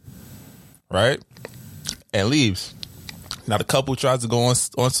in, right? And leaves. Now the couple tries to go on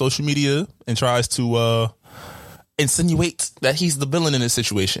social media and tries to insinuate that he's the villain in this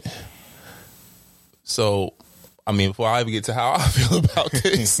situation. So, I mean, before I even get to how I feel about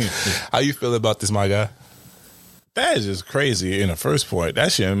this, how you feel about this, my guy? That is just crazy in the first point.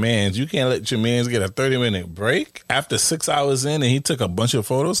 That's your man's. You can't let your man's get a 30-minute break after 6 hours in and he took a bunch of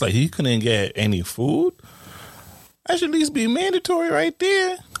photos. Like, he couldn't get any food. That should at least be mandatory right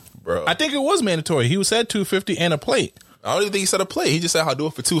there. Bro, I think it was mandatory. He said $250 and a plate. I don't even think he said a plate. He just said, I'll do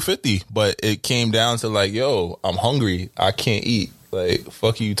it for $250. But it came down to like, yo, I'm hungry. I can't eat. Like,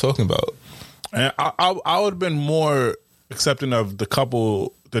 fuck are you talking about? And I would have been more accepting of the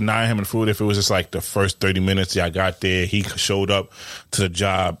couple denying him the food if it was just like the first 30 minutes. I got there. He showed up to the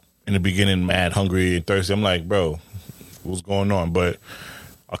job in the beginning mad hungry and thirsty. I'm like, bro, what's going on? But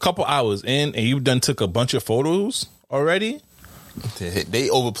a couple hours in and you done took a bunch of photos already. They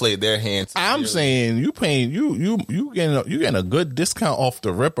overplayed their hands. I'm saying you paying you getting a good discount off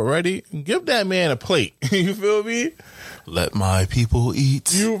the rip already. Give that man a plate. You feel me? Let my people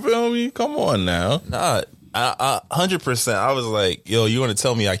eat. You feel me? Come on now. Nah, 100%. I was like, yo, you want to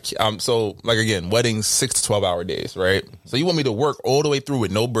tell me I'm so, like, again, weddings 6 to 12 hour days, right? So you want me to work all the way through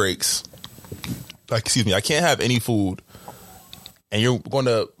with no breaks? Like, excuse me, I can't have any food. And you're going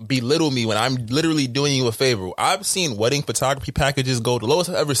to belittle me when I'm literally doing you a favor. I've seen wedding photography packages go. The lowest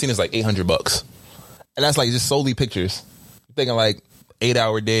I've ever seen is like $800, and that's like just solely pictures. You're thinking like 8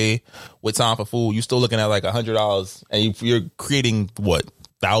 hour day with time for food. You're still looking at like $100, and you're creating what,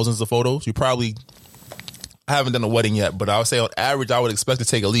 thousands of photos. You probably, I haven't done a wedding yet, but I would say on average I would expect to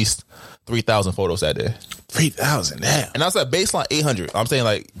take at least 3,000 photos that day. 3,000, damn. And that's at baseline 800. I'm saying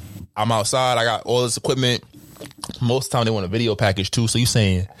like I'm outside. I got all this equipment. Most of the time they want a video package too. So you're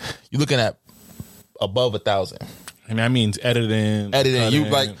saying you're looking at above 1,000. And that means editing. You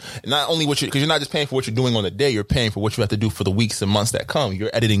like not only what because you're not just paying for what you're doing on the day. You're paying for what you have to do for the weeks and months that come.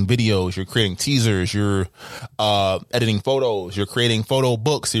 You're editing videos. You're creating teasers. You're editing photos. You're creating photo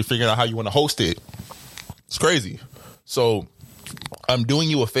books. You're figuring out how you want to host it. It's crazy. So I'm doing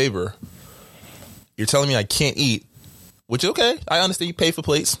you a favor. You're telling me I can't eat, which okay. I understand you pay for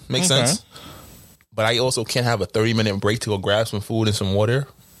plates. Makes sense. But I also can't have a 30-minute break to go grab some food and some water.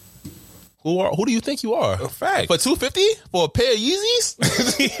 Who do you think you are? A fact. For $250 for a pair of Yeezys?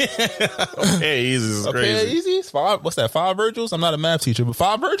 A pair of Yeezys is crazy. A pair of Yeezys? What's that? 5 Virgils? I'm not a math teacher, but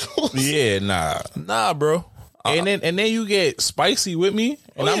 5 Virgils? Yeah, nah, bro. And then you get spicy with me,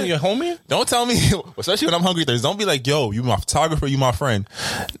 and I'm your homie. Don't tell me, especially when I'm hungry. Don't be like, yo, you my photographer, you my friend.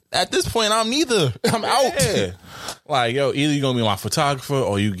 At this point, I'm neither. I'm out. Yeah. Like, yo, either you're gonna be my photographer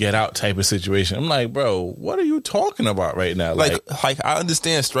or you get out type of situation. I'm like, bro, what are you talking about right now? Like I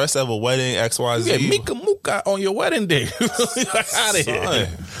understand stress of a wedding, XYZ. You get Mika Muka on your wedding day. Out of here.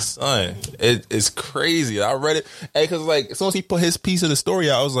 Son, it's crazy. I read it, because like as soon as he put his piece of the story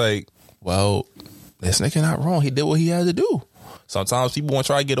out, I was like, well, this nigga not wrong. He did what he had to do. Sometimes people want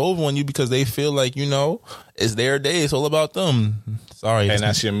to try to get over on you because they feel like, it's their day. It's all about them. Sorry. And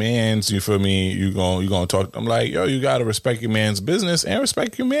that's your man's, you feel me? You gonna talk. I'm like, yo, you got to respect your man's business and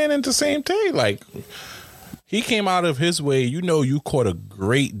respect your man at the same time. Like, he came out of his way. You caught a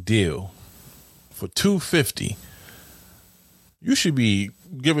great deal for $250. You should be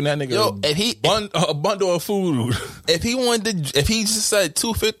giving that nigga a bundle of food. If he just said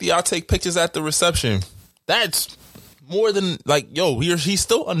 $250, I'll take pictures at the reception. That's more than he's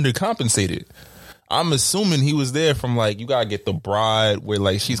still undercompensated. I'm assuming he was there from you gotta get the bride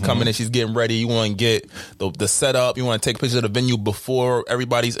where she's coming in, she's getting ready. You want to get the setup. You want to take pictures of the venue before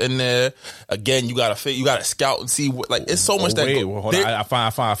everybody's in there. Again, you gotta scout and see what it's so much that. Hold on.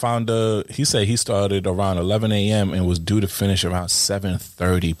 I found he said he started around 11 a.m. and was due to finish around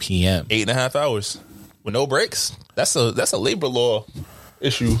 7:30 p.m. 8.5 hours with no breaks. That's a labor law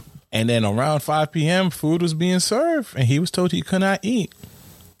issue. And then around 5 p.m. food was being served and he was told he could not eat.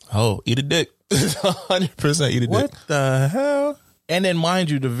 Oh, eat a dick. 100% eat a dick. What the hell? And then, mind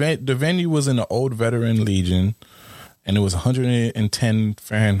you, the venue was in the old Veteran Legion, and it was 110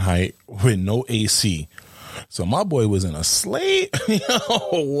 Fahrenheit with no AC. So my boy was in a slate.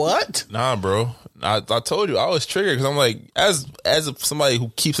 What? Nah, bro. I told you I was triggered because I'm like, as somebody who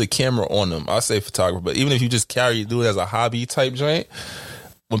keeps a camera on them, I say photographer, but even if you just do it as a hobby type joint.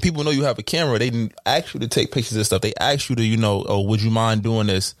 When people know you have a camera, they didn't ask you to take pictures of stuff. They ask you to, oh, would you mind doing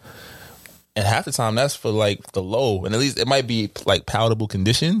this? And half the time that's for like the low, and at least it might be like palatable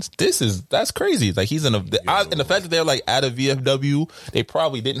conditions. That's crazy. Like he's and the fact that they're like at a VFW, they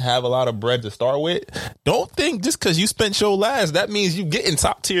probably didn't have a lot of bread to start with. Don't think just because you spent your last, that means you getting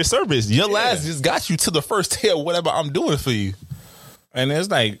top tier service. Your last just got you to the first tier of whatever I'm doing for you. And it's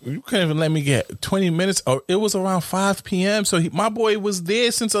like, you couldn't even let me get 20 minutes. Or it was around 5 p.m. So my boy was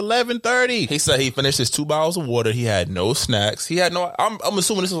there since 11:30. He said he finished his 2 bottles of water. He had no snacks. He had no. I'm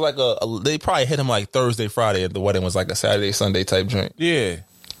assuming this was like they probably hit him like Thursday, Friday. And the wedding was like a Saturday, Sunday type joint. Yeah.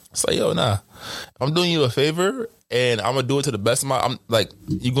 It's like, yo, nah. I'm doing you a favor, and I'm gonna do it to the best of my. I'm like,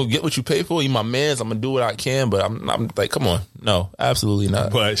 you gonna get what you pay for. You my mans. I'm gonna do what I can, but I'm like, come on, no, absolutely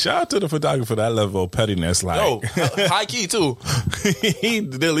not. But shout out to the photographer for that level of pettiness. Like, yo, high key too. He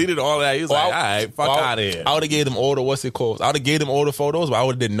deleted all that. He was like, all right, fuck out of here. I would have gave them all the I would have gave them all the photos, but I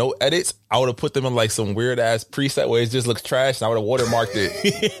would have did no edits. I would have put them in like some weird ass preset where it just looks trash, and I would have watermarked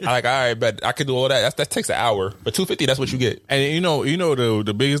it. I'm like, all right, bet I could do all that. That takes an hour, but $250, that's what you get. And you know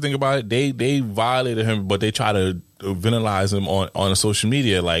the biggest thing about it, they violated him, but they try to villainize him on social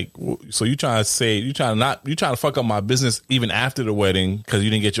media. Like, so you trying to fuck up my business even after the wedding because you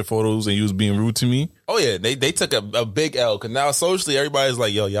didn't get your photos and you was being rude to me. Oh yeah, they took a big L because now socially everybody's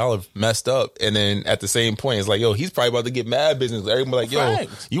like, yo, y'all have messed up, and then at the same point it's like, yo, he's probably about to get mad business. Everybody like, yo,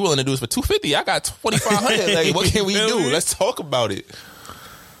 you willing to do this for $250? I got $2,500. Like, what can we do? Let's talk about it.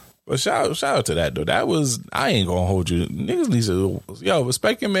 But shout out to that though. That was, I ain't gonna hold you. Niggas need to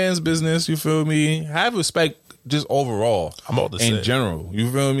respect your man's business. You feel me? Have respect just overall. I'm about to say in general. You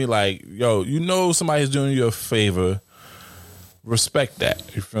feel me? Like, yo, somebody's doing you a favor. Respect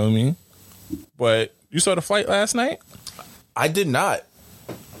that. You feel me? But you saw the fight last night? I did not.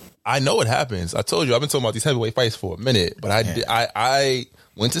 I know what happens. I told you I've been talking about these heavyweight fights for a minute, but I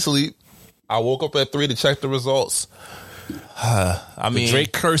went to sleep. I woke up at 3 to check the results. I mean, the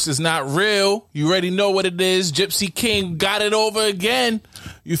Drake curse is not real. You already know what it is. Gypsy King got it over again.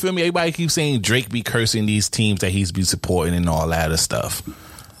 You feel me? Everybody keeps saying Drake be cursing these teams that he's be supporting and all that other stuff.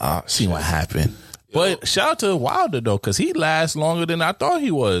 See what happened. But shout out to Wilder though, because he lasts longer than I thought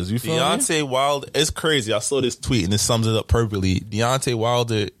he was. You feel me? Deontay Wilder, it's crazy. I saw this tweet and it sums it up perfectly. Deontay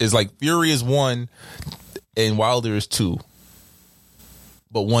Wilder is like Fury is 1 and Wilder is 2,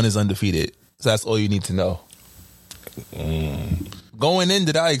 but 1 is undefeated. So that's all you need to know. Going in,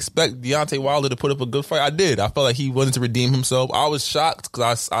 did I expect Deontay Wilder to put up a good fight? I did. I felt like he wanted to redeem himself. I was shocked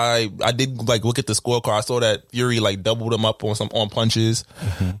because I did like look at the scorecard. I saw that Fury like doubled him up on punches.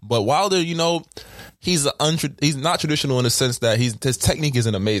 But Wilder, he's not traditional in the sense that his technique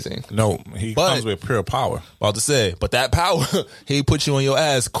isn't amazing. No, he comes with pure power. About to say, but that power, he put you on your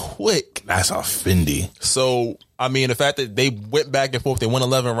ass quick. That's a Fendi. So I mean, the fact that they went back and forth, they won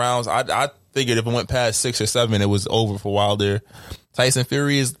 11 rounds. I figured if it went past 6 or 7, it was over for Wilder. Tyson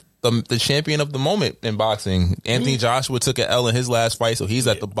Fury is the champion of the moment in boxing. Anthony Joshua took an L in his last fight, so he's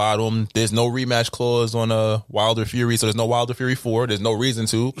at the bottom. There's no rematch clause on Wilder Fury, so there's no Wilder Fury 4. There's no reason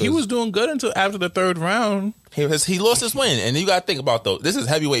to. He was doing good until after the 3rd round. He lost his win, and you got to think about though. This is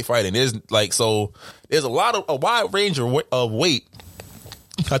heavyweight fighting. There's a wide range of weight.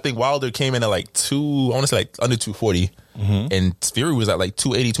 I think Wilder came in at like under 240, and Fury was at like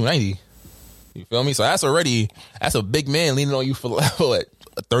 280, 290. You feel me? So that's a big man leaning on you for what,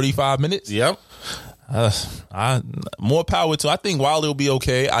 35 minutes? Yep. More power to. I think Wilder will be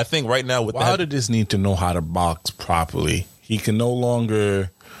okay. I think right now with Wilder just need to know how to box properly. He can no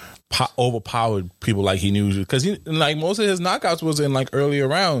longer overpower people like he knew, because like most of his knockouts was in like earlier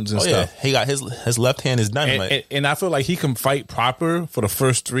rounds and stuff. Yeah. He got his left hand is dynamite, and I feel like he can fight proper for the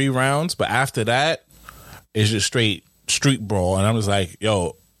first 3 rounds, but after that it's just straight street brawl. And I'm just like,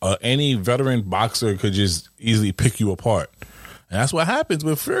 yo. Any veteran boxer could just easily pick you apart. And that's what happens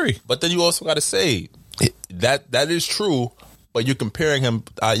with Fury. But then you also got to say, that is true, but you're comparing him.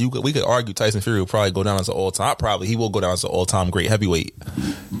 We could argue Tyson Fury will probably go down as an all-time. He will go down as an all-time great heavyweight.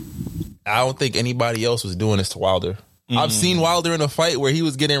 I don't think anybody else was doing this to Wilder. I've seen Wilder in a fight where he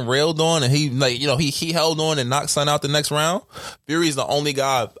was getting railed on and he held on and knocked son out the next round. Fury's the only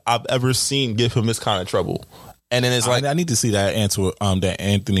guy I've ever seen give him this kind of trouble. And then it's like, I need to see that that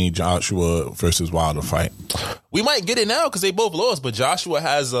Anthony Joshua versus Wilder fight. We might get it now because they both lost, but Joshua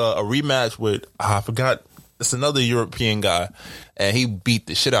has a rematch with, I forgot, it's another European guy, and he beat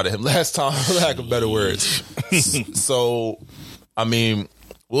the shit out of him last time, for lack of better words. So, I mean,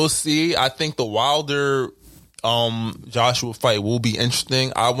 we'll see. I think the Wilder Joshua fight will be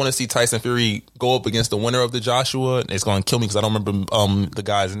interesting. I want to see Tyson Fury go up against the winner of the Joshua. It's going to kill me because I don't remember the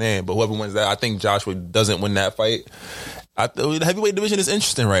guy's name, but whoever wins that, I think Joshua doesn't win that fight. The heavyweight division is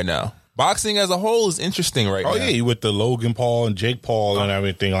interesting right now. Boxing as a whole is interesting right now. Oh, yeah, with the Logan Paul and Jake Paul and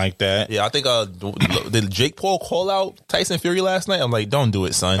everything like that. Yeah, I think did Jake Paul call out Tyson Fury last night? I'm like, don't do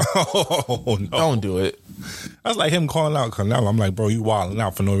it, son. Oh, no. Don't do it. That's like him calling out Canelo. I'm like, bro, you wilding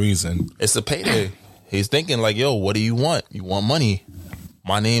out for no reason. It's a payday. He's thinking like, yo, what do you want? You want money?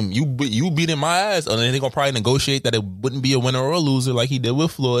 My name, you beating my ass, and then they're gonna probably negotiate that it wouldn't be a winner or a loser like he did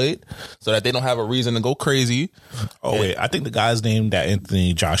with Floyd, so that they don't have a reason to go crazy. Oh, wait, I think the guy's name that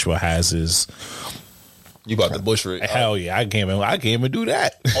Anthony Joshua has is... You got the Bush rig. Hell yeah, I can't even do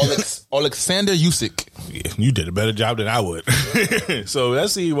that. Alexander Usyk. Yeah, you did a better job than I would. So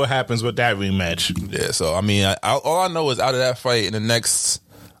let's see what happens with that rematch. Yeah, so I mean, all I know is out of that fight in the next,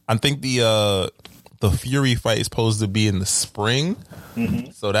 I think the Fury fight is supposed to be in the spring.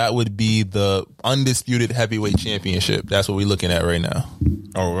 Mm-hmm. So that would be the undisputed heavyweight championship. That's what we're looking at right now.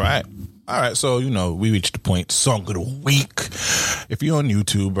 All right. So, we reached the point. Song of the week. If you're on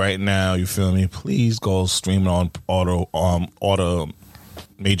YouTube right now, you feel me? Please go stream it on all the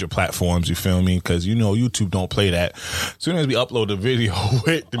major platforms, you feel me? Because YouTube don't play that. As soon as we upload the video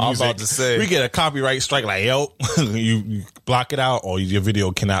with the music, I'm about to say, we get a copyright strike like, yo, you block it out or your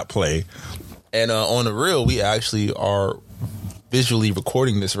video cannot play. And on the real, we actually are visually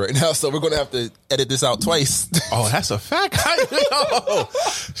recording this right now, so we're going to have to edit this out twice. Oh, that's a fact.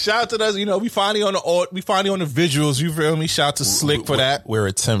 Shout out to us. We finally on the visuals. You feel me? Shout out to Slick for that. We're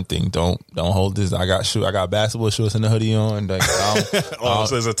attempting. Don't hold this. I got basketball shorts and the hoodie on. Like,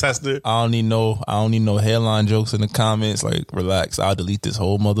 so it's a tester. I don't need no hairline jokes in the comments. Like, relax. I'll delete this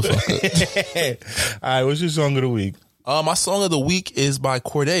whole motherfucker. All right, what's your song of the week? My song of the week is by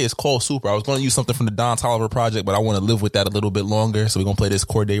Cordae. It's called Super. I was going to use something from the Don Toliver project, but I want to live with that a little bit longer. So we're going to play this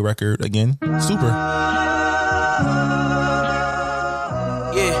Cordae record again. Super.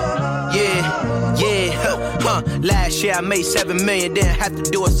 Last year I made $7 million, didn't have to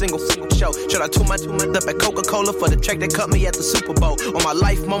do a single show. Should I tune my up at Coca-Cola for the track that cut me at the Super Bowl? On my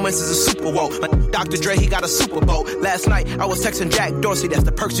life moments is a Super Bowl. Dr. Dre, he got a Super Bowl. Last night I was texting Jack Dorsey. That's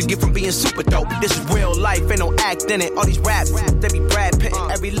the perks you get from being super dope. This is real life, ain't no act in it. All these raps, they be Brad Pitt.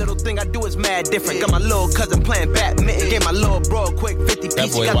 Every little thing I do is mad different. Got my little cousin playing badminton. Gave my little bro a quick 50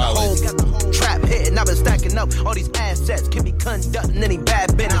 piece. He got the whole trap hitting. I've been stacking up all these assets. Can be conducting any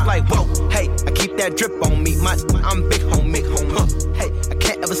bad business. Like, whoa, hey, I keep that drip on me. I'm big homie. Hey, I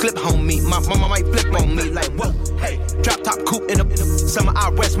can't ever slip homie. My mama might flip on me. Like, whoa, hey, drop top coupe in the summer. I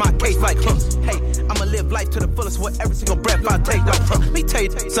rest my case like, hey, I'ma live life to the fullest with every single breath I take. Let me tell you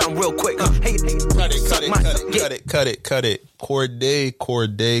something real quick. Hey, cut it. Cordae.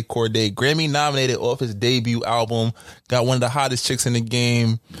 Grammy nominated off his debut album. Got one of the hottest chicks in the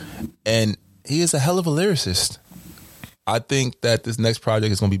game, and he is a hell of a lyricist. I think that this next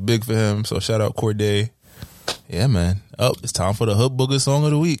project is gonna be big for him. So shout out Cordae. Yeah, man. It's time for the Hood Booger Song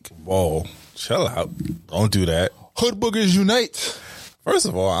of the Week. Whoa, chill out. Don't do that. Hood Boogers Unite. First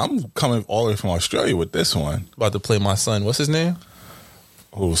of all, I'm coming all the way from Australia with this one. About to play my son. What's his name?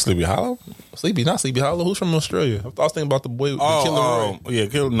 Who, Sleepy Hollow? Not Sleepy Hollow. Who's from Australia? I was thinking about the boy, the Killer Roy. Yeah,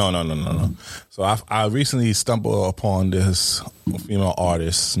 no. So I recently stumbled upon this female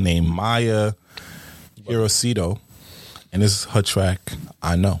artist named Maya Hirosito, and this is her track,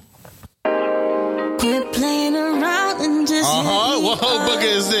 I Know. Quit playing around and just what booger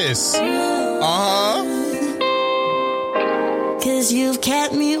is this? Cause you've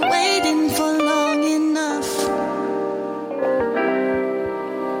kept me waiting for long enough.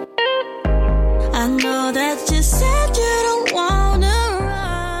 I know that you said you don't wanna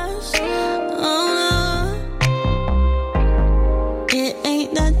rush. Oh no, it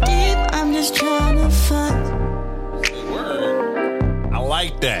ain't that deep. I'm just trying to fuck. I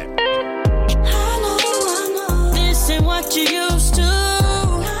like that. What you used to.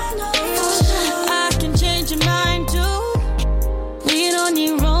 I can change your mind too. We don't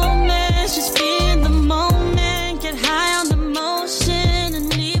need romance, just be in the moment. Get high on the motion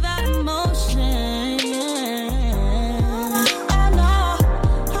and leave out emotion. I know.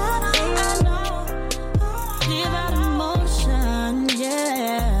 Leave out emotion,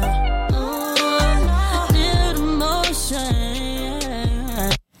 yeah. Leave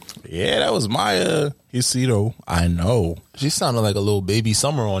emotion. Yeah, that was Maya Hirosito. I Know. She sounded like a little baby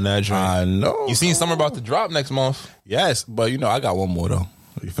Summer on that joint. I know. You seen Summer about to drop next month? Yes, but I got one more though.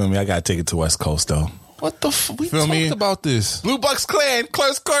 You feel me? I gotta take it to West Coast though. What the we talked about this. Blue Bucks Clan,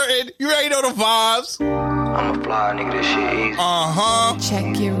 close curtain. You already know the vibes. I'm a fly nigga, this shit easy.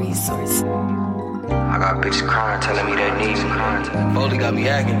 Check your resources. I got bitches crying, telling me they need me. Foley got me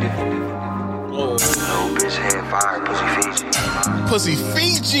acting different. No bitch head fire, Pussy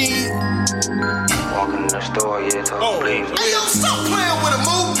Fiji. Walking in the store, yeah, talking please. Hey, yo, stop playing with a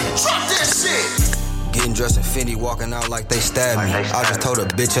move. Drop this them dressed in Fendi, walking out like they stabbed me. I just told a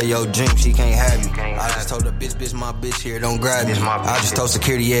bitch at your gym, she can't have you. I just told a bitch, my bitch here, don't grab me. I just told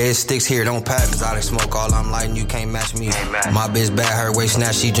security, yeah, it sticks here, don't pat me. I done smoke all I'm lighting, you can't match me. My bitch bad, her waist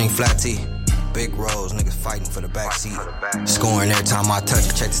snatch, she drink flat tea. Big rolls, niggas fighting for the back seat. Scoring every time I touch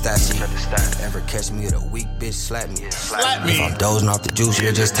it, check the stat sheet. Ever catch me with a weak bitch, slap me. If I'm dozing off the juice,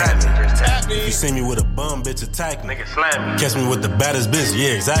 you just tap me. If you see me with a bum, bitch, attack me. Catch me with the baddest bitch,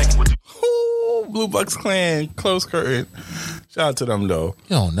 yeah, exactly. Ooh, Blue Bucks Clan, close curtain. Shout out to them, though.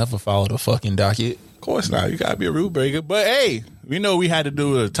 You don't never follow the fucking docket. Of course not. You gotta be a rule breaker. But hey, we know we had to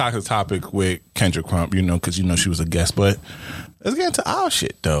do a toxic topic with Kyndra Crump, because she was a guest. But let's get into our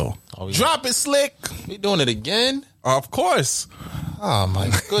shit, though. Drop it, Slick. We doing it again? Of course. Oh,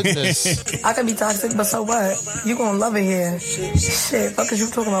 my goodness. I can be toxic, but so what? You gonna love it here. Shit, fuck is you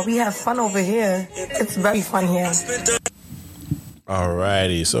talking about? We have fun over here. It's very fun here.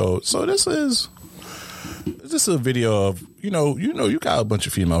 Alrighty. So this is a video of, you got a bunch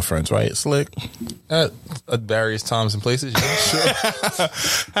of female friends, right, Slick? At various times and places, yeah, sure.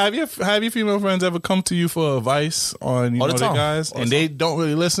 Have your female friends ever come to you for advice on All the their time. guys, and they don't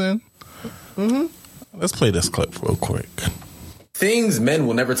really listen? Mm-hmm. Let's play this clip real quick. Things men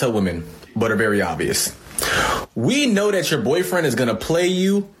will never tell women, but are very obvious. We know that your boyfriend is going to play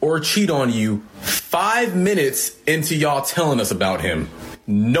you or cheat on you 5 minutes into y'all telling us about him.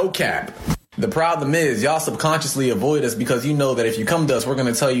 No cap. The problem is y'all subconsciously avoid us because you know that if you come to us, we're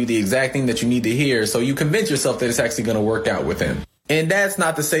going to tell you the exact thing that you need to hear. So you convince yourself that it's actually going to work out with him. And that's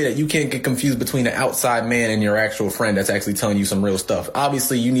not to say that you can't get confused between an outside man and your actual friend that's actually telling you some real stuff.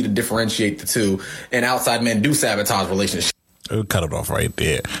 Obviously, you need to differentiate the two, and outside men do sabotage relationships. We'll cut it off right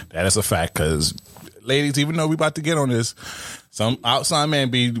there. That is a fact, because ladies, even though we about to get on this, some outside man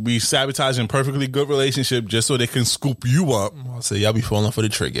be sabotaging perfectly good relationship just so they can scoop you up. I'll say y'all be falling for the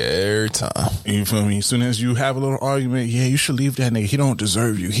trigger every time. You feel me? As soon as you have a little argument, yeah, you should leave that nigga. He don't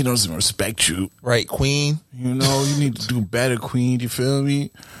deserve you. He doesn't respect you. Right, queen? You need to do better, queen. You feel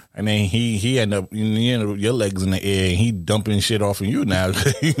me? And then he end up your legs in the air and he dumping shit off of you now.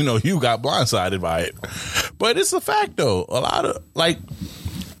 You got blindsided by it. But it's a fact though. A lot of, like,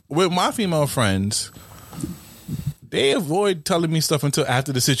 with my female friends, they avoid telling me stuff until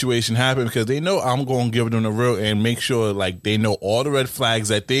after the situation happened because they know I'm going to give them the real and make sure like they know all the red flags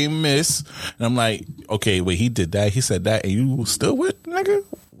that they miss. And I'm like, okay, wait, he did that, he said that, and you still with nigga?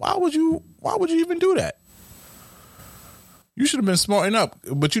 Why would you even do that? You should have been smart enough.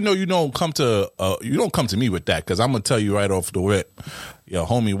 But you don't come to me with that because I'm gonna tell you right off the rip, yo,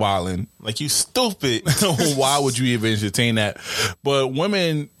 homie wildin', like you stupid. Why would you even entertain that? But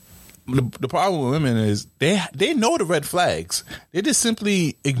women. The problem with women is they know the red flags. They just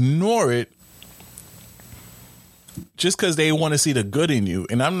simply ignore it just because they want to see the good in you.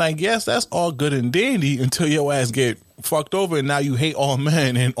 And I'm like, yes, that's all good and dandy until your ass get fucked over and now you hate all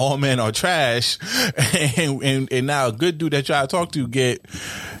men and all men are trash. And now a good dude that y'all talk to get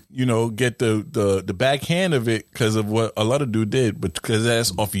the backhand of it because of what a lot of dude did, but because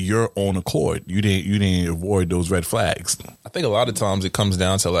that's off of your own accord. You didn't avoid those red flags. I think a lot of times it comes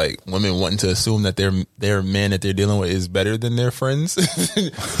down to like women wanting to assume that their man that they're dealing with is better than their friends.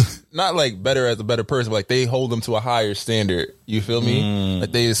 Not like better as a better person, but like they hold them to a higher standard. You feel me?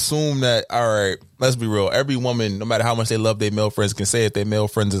 Like they assume that, all right, let's be real. Every woman, no matter how much they love their male friends, can say if their male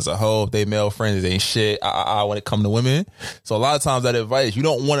friends is a hoe, if their male friends ain't shit, when it come to women. So a lot of times that advice, you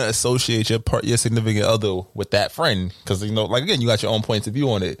don't want to associate your significant other with that friend. Cause like again, you got your own points of view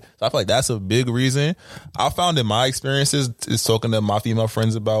on it. So I feel like that's a big reason. I found in my experiences is talking to my female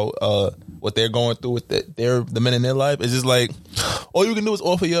friends about what they're going through with the men in their life. It's just like, all you can do is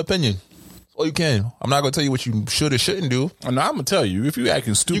offer your opinion. All you can. I'm not going to tell you what you should or shouldn't do. No, I'm going to tell you. If you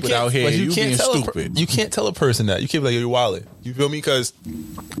acting stupid out here, you being stupid. You can't tell a person that. You can't be like, yo, you're wildin'. You feel me? Because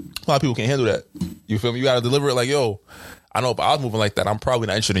a lot of people can't handle that. You feel me? You got to deliver it like, yo, I know if I was moving like that, I'm probably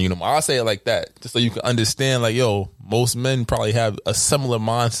not interested in you no more. I'll say it like that, just so you can understand, like, yo, most men probably have a similar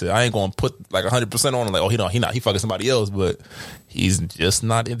mindset. I ain't going to put like 100% on him, like, oh, he fucking somebody else, but he's just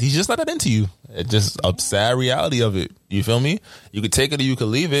not that into you. It's just a sad reality of it. You feel me? You could take it or you could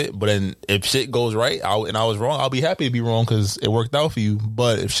leave it, but then if shit goes right and I was wrong, I'll be happy to be wrong because it worked out for you.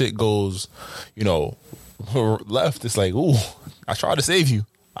 But if shit goes, left, it's like, ooh, I tried to save you.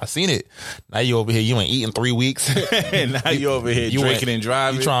 I seen it. Now you over here, you ain't eating 3 weeks. Now you over here drinking and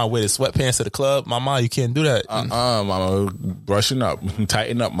driving. You trying to wear the sweatpants to the club. Mama, you can't do that. Mama. Brushing up.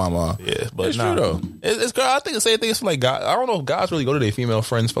 Tighten up, mama. Yeah, but it's true though. It's I think the same thing is for like guys. I don't know if guys really go to their female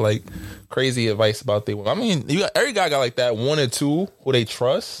friends for like crazy advice about their women. I mean, every guy got like that one or two who they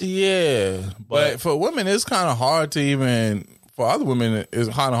trust. Yeah. But for women, it's kind of hard to even for other women, it's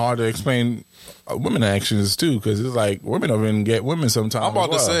kind of hard to explain women actions too, because it's like women don't even get women sometimes. I'm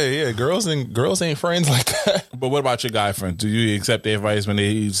about to say, yeah, girls ain't friends like that. But what about your guy friends? Do you accept their advice when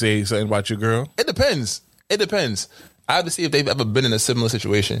they say something about your girl? It depends. I have to see if they've ever been in a similar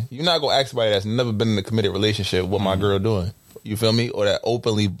situation. You're not gonna ask somebody that's never been in a committed relationship what my girl doing. You feel me? Or that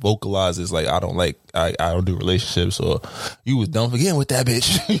openly vocalizes like I don't do relationships, or you was done forgetting with that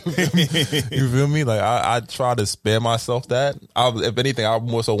bitch. You feel me? Like I try to spare myself that. If anything, I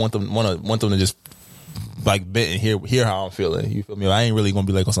more so want them to just like vent and hear how I'm feeling. You feel me? I ain't really gonna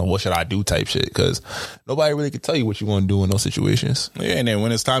be like on some what should I do type shit, because nobody really can tell you what you want to do in those situations. Yeah, and then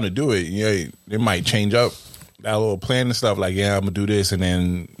when it's time to do it, it might change up that little plan and stuff. Like, yeah, I'm gonna do this, and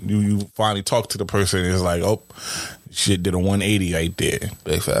then you finally talk to the person, and it's like, oh, shit did a 180 right there.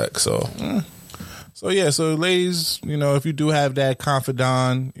 Big fact. So ladies, if you do have that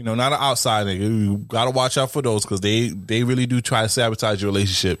confidant, not an outside nigga, you gotta watch out for those, because they really do try to sabotage your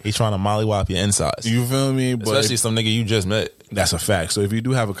relationship. He's trying to mollywop your insides. You feel me? Especially some nigga you just met. That's a fact. So if you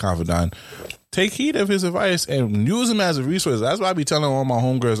do have a confidant, take heed of his advice and use him as a resource. That's why I be telling all my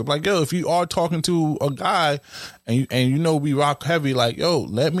homegirls, I'm like, yo, if you are talking to a guy and we rock heavy, like, yo,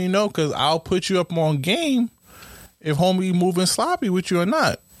 let me know, because I'll put you up on game if homie moving sloppy with you or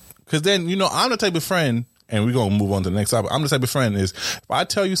not. Because then, I'm the type of friend, and we're going to move on to the next topic. I'm the type of friend is, if I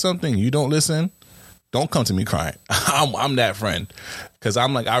tell you something, you don't listen, don't come to me crying. I'm that friend. Because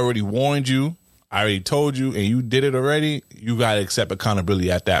I'm like, I already warned you, I already told you, and you did it already. You got to accept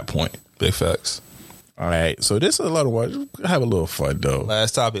accountability at that point. Big facts. All right. So this is a lot of work. Have a little fun, though.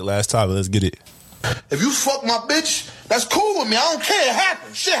 Last topic. Let's get it. If you fuck my bitch, that's cool with me. I don't care. It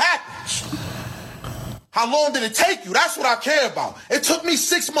happens. Shit happens. How long did it take you? That's what I care about. It took me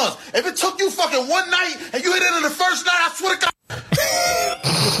 6 months. If it took you fucking one night and you hit it in the first night, I swear to God.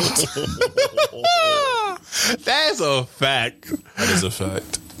 That's a fact. That is a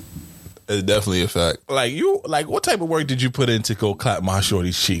fact. It's definitely a fact. Like what type of work did you put in to go clap my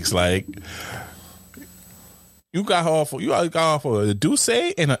shorty's cheeks? Like, you got her for a douce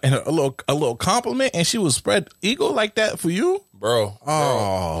and a little compliment, and she was spread eagle like that for you? Bro.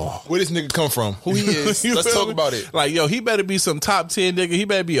 Where this nigga come from? Who he is? Let's talk about it. Like, yo, he better be some top 10 nigga. He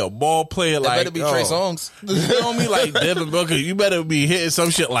better be a ball player. It better be Trey Songz. You know me, like Devin Booker. You better be hitting some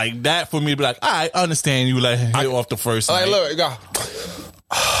shit like that for me to be like, I understand you let him hit off the first night. Look, go.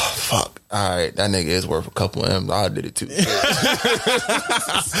 Oh, fuck. All right, that nigga is worth a couple of M's. I did it too.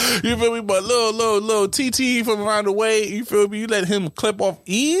 You feel me? But little TT from around the way, you feel me? You let him clip off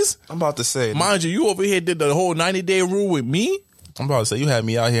ease? I'm about to say. Mind you over here did the whole 90-day rule with me? I'm about to say, you had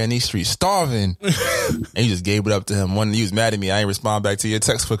me out here in these streets starving. And you just gave it up to him. One, you was mad at me. I ain't respond back to your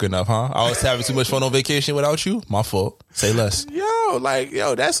text quick enough, huh? I was having too much fun on vacation without you. My fault. Say less.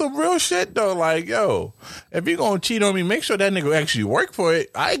 Yo, that's some real shit, though. Like, yo, if you gonna cheat on me, make sure that nigga actually work for it.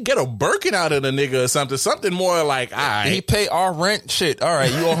 I get a Birkin out of the nigga or something. Something more like, all right. He pay our rent? Shit. All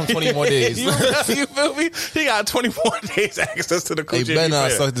right, you owe him 20 more days. You feel me? He got 24 days access to the coochie. He better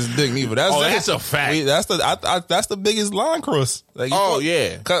not suck this dick neither. That's a fact. That's the biggest line cross. Like,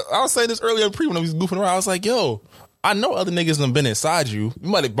 yeah. Cause I was saying this earlier when I was goofing around. I was like, yo, I know other niggas done been inside you. You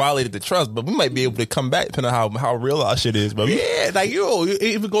might have violated the trust, but we might be able to come back depending on how real our shit is, bro. Yeah, like, you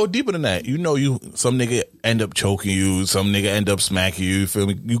even go deeper than that. Some nigga end up choking you, some nigga end up smacking you. Feel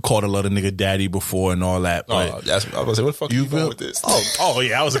me? You called a lot of nigga daddy before and all that. I was about to say, what the fuck you going with this? Oh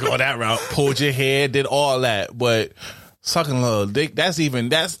yeah, I was going that route. Pulled your hair, did all that, but sucking a little dick, that's even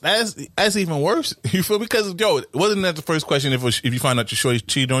worse. You feel me? Because, yo, wasn't that the first question if you find out your shorty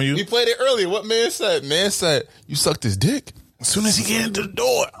cheated on you? We played it earlier. What man said? Man said, you sucked his dick? As soon as he get into the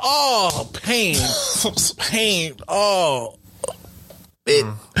door. Oh, pain. Pain. Oh.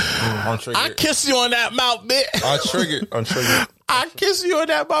 I'm triggered. I kiss you on that mouth, bitch. I'm triggered. I kiss you on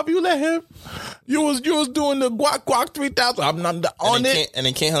that mouth. You let him. You was doing the guac 3000. I'm not on it. And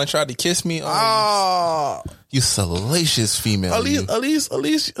then Kane tried to kiss me. Oh. You salacious female. At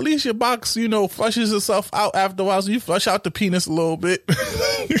least your box, flushes itself out after a while. So you flush out the penis a little bit.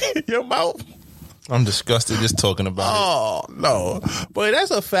 Your mouth. I'm disgusted just talking about it. Oh, no. But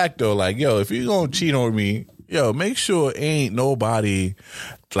that's a fact, though. Like, yo, if you're going to cheat on me, yo, make sure ain't nobody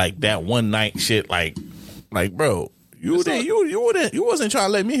like that one night shit. Like, bro. You wasn't trying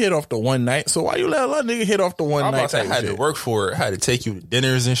to let me hit off the one night, so why you let a nigga hit off the one night? I had to work for it. I had to take you to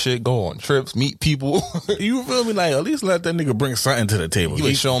dinners and shit, go on trips, meet people. You feel me? Like, at least let that nigga bring something to the table. You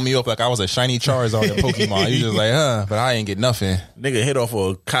was showing me up like I was a shiny Charizard in Pokemon. You just like, but I ain't get nothing. Nigga hit off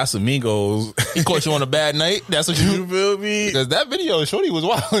of Casamigos. He caught you on a bad night. That's what you feel me? Because that video, shorty was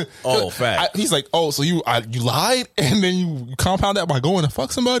wild. Oh, fact. He's like, so you lied and then you compound that by going to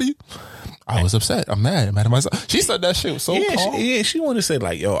fuck somebody? I was upset. I'm mad. I'm mad at myself. She said that shit was so calm. She wanted to say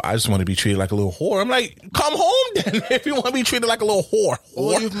like, yo, I just want to be treated like a little whore. I'm like, come home then if you want to be treated like a little whore.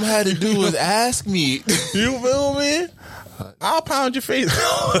 All you had to do was ask me. You feel me? I'll pound your face.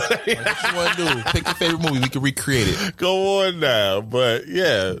 What you want to do? Pick your favorite movie. We can recreate it. Go on now. But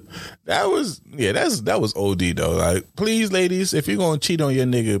yeah, that was OD though. Like, please, ladies, if you're gonna cheat on your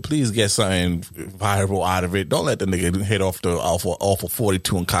nigga, please get something viral out of it. Don't let the nigga hit off of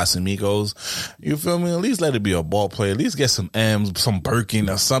 42 and Casamigos. You feel me? At least let it be a ball play. At least get some M's, some Birkin,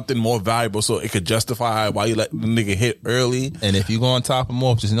 or something more valuable so it could justify why you let the nigga hit early. And if you go on top him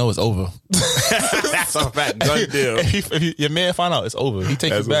off, just know it's over. That's a fact. Done deal. If your man find out, it's over. He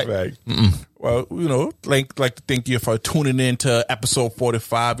takes That's you back. A fact. Well, you know, like to thank you for tuning in to episode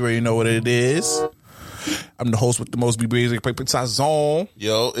 45. You already know what it is. I'm the host with the most, Breezy. Zone.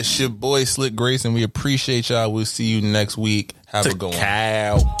 Yo, it's your boy Slick Grace, and we appreciate y'all. We'll see you next week. Have a good one.